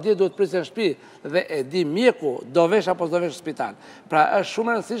dëgjuar mua dje, duhet prisë në shtëpi dhe e di mjeku do vesh apo do vesh në spital. Pra është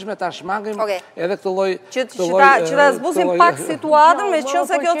shumë e rëndësishme ta shmangim edhe këtë lloj që ta zbusim pak situatën me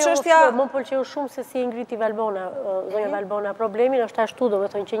qenë kjo çështja. Më pëlqeu shumë se si e ngriti Valbona, zonja Valbona. Problemin është ashtu,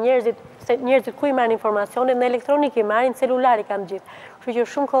 domethënë që njerëzit ku i marrin informacionet në elektronik i marrin, celulari kanë gjithë. Kështu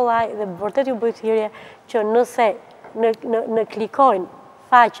që shumë kollaj dhe vërtet ju bëj thirrje që nëse në klikojnë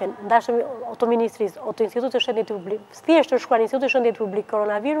faqen ndashëm autoministrisë ose Institutit të Shëndetit Publik, thjesht të shkruan Instituti i Shëndetit Publik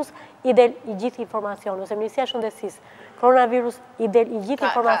koronavirus, i del i gjithë informacioni, ose Ministria e Shëndetësisë koronavirus, i del i gjithë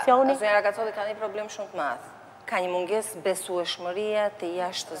informacioni. Zonja Ragacoli ka një problem shumë të madh. Ka një mungesë besueshmërie të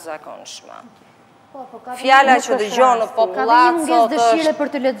jashtëzakonshme. Fjala që dëgjon në popullat sot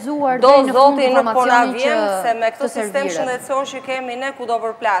është do zoti nuk po na vjen se me këtë sistem shëndetësor që kemi ne ku do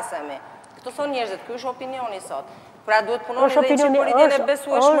përplasemi. Këto thonë njerëzit, ky është opinioni sot. Pra duhet punoni dhe qeveritjen e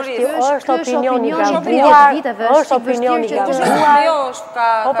besueshmërisë. Është opinioni gabuar, është opinioni gabuar.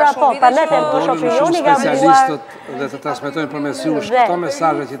 Po pra, është opinioni gabuar. Specialistët dhe të transmetojnë përmes jush këto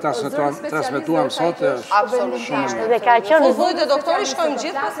mesazhe që transmetuam sot është shumë. Dhe ka qenë po thujtë doktori shkojmë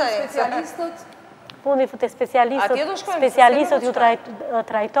gjithë pastaj. Fundi të specialistët ju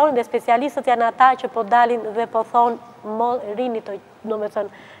trajtojnë dhe specialistët janë ata që po dalin dhe po thonë rini të, domethënë,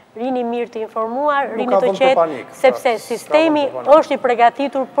 rini mirë të informuar, rini të qetë, sepse sistemi është i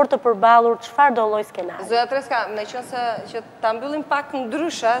përgatitur për të përballur çfarë do lloj skenari. Zoja Treska, meqense që ta mbyllim pak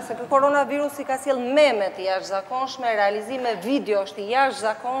ndryshe, se ky koronavirusi ka sjell meme të jashtëzakonshme, realizime video është i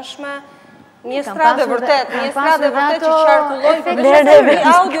jashtëzakonshme, një stradë vërtet që qarkullojnë,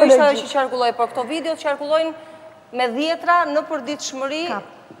 audio ishte ajo që qarkulloi, por këto video qarkullojnë me dhjetra në përditshmëri.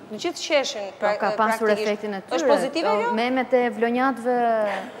 Gjithë qeshin ka pasur efektin e tyre. Është pozitive kjo? Memet e vlonjatëve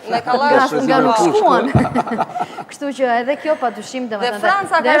nga nuk shkuan. Kështu që edhe kjo padyshim dhe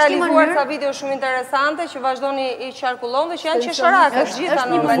Franca ka realizuar ca video shumë interesante që vazhdoni i qarkullon dhe që janë qesharake gjitha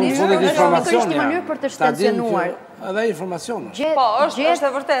normalisht. Është një mënyrë për të shtensionuar. Edhe informacion. Po, është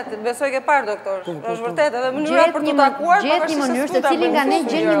e vërtet. Besoj ke parë, doktor. Është vërtet edhe mënyra për të takuar. Gjet një mënyrë, secili nga ne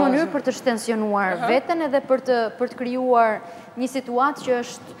gjet një mënyrë për të shtensionuar veten edhe për të krijuar një situatë që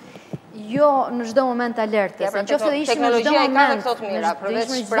është jo në çdo moment alerte. Teknologjia i ka dhe këto të mira, përveç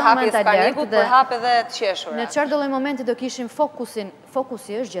përhapjes panikut, përhap edhe të qeshura. Në çfarë do lloj momenti do kishim fokusi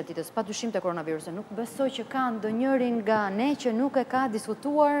është gjatë ditës, padyshim te koronavirusi. Nuk besoj që ka ndonjëri nga ne që nuk e ka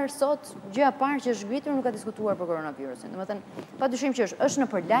diskutuar sot, gjëja e parë që është zhvitur nuk ka diskutuar për koronavirusin. Domethënë, padyshim që është në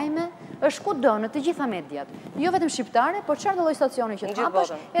përlajme, është kudo në të gjitha mediat. Jo vetëm shqiptare, por çfarë do lloj stacioni që të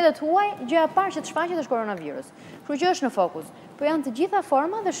hapësh, edhe të huaj, gjëja e parë që të shfaqet është koronavirus. Kështu që është në fokus. Po janë të gjitha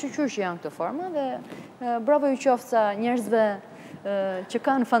forma dhe shqyr që janë këto forma dhe bravo ju qoftë njerëzve që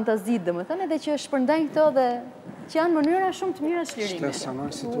kanë fantazi domethënë edhe që shpërndajnë këto dhe që janë mënyra shumë të mira shlirimi.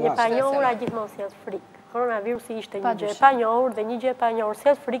 Një panjohura gjithmonë sjell frikë. Koronavirusi ishte një gjë e panjohur dhe një gjë e panjohur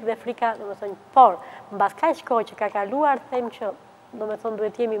sjell frikë dhe frika, domethënë, por mbas kaq kohë që ka kaluar, them që do me thonë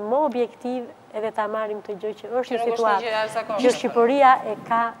duhet jemi më objektiv edhe ta marrim të gjë që është një nuk është një gjë situatë jashtëzakonshme. që Shqipëria e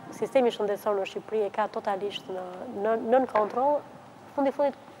ka, sistemi shëndetësor në Shqipëri e ka totalisht nën kontroll, fundit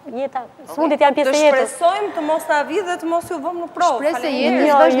jeta, smundit janë pjesë e jetës. Të shpresojmë të mos na vi dhe të mos ju vëmë në provë. Shpresë e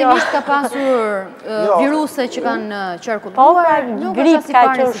jetës vazhdimisht ka pasur viruse që kanë qarkulluar, nuk është grip ka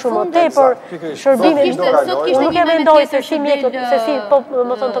qenë shumë tepër, shërbime nuk e mendoj se si mjekët, se si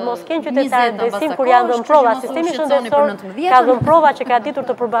më thonë të mos kenë qytetarë besim kur janë dhënë prova, sistemi shëndetësor ka dhënë prova që ka ditur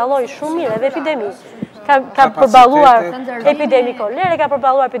të përballojë shumë mirë edhe epidemi. Ka përballuar epidemi kolere, ka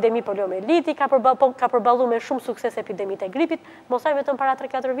përballuar epidemi poliomeliti, ka përballuar me shumë sukses epidemit e gripit. Mos ai vetëm para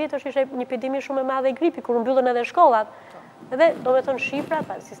 3-4 vjetësh ishte një epidemi shumë e madhe e gripi, kur u mbyllën edhe shkollat. Edhe do me thënë shifrat,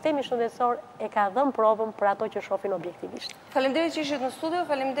 sistemi shëndetësor e ka dhënë provën për ato që shohin objektivisht. Faleminderit që ishit në studio,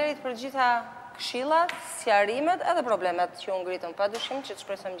 faleminderit për gjitha këshillat, sqarimet edhe problemet që u ngritën, padyshim që të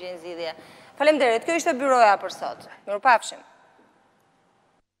shpresojmë gjejnë zgjidhje. Faleminderit, kjo ishte byroja për sot. Mirupafshim.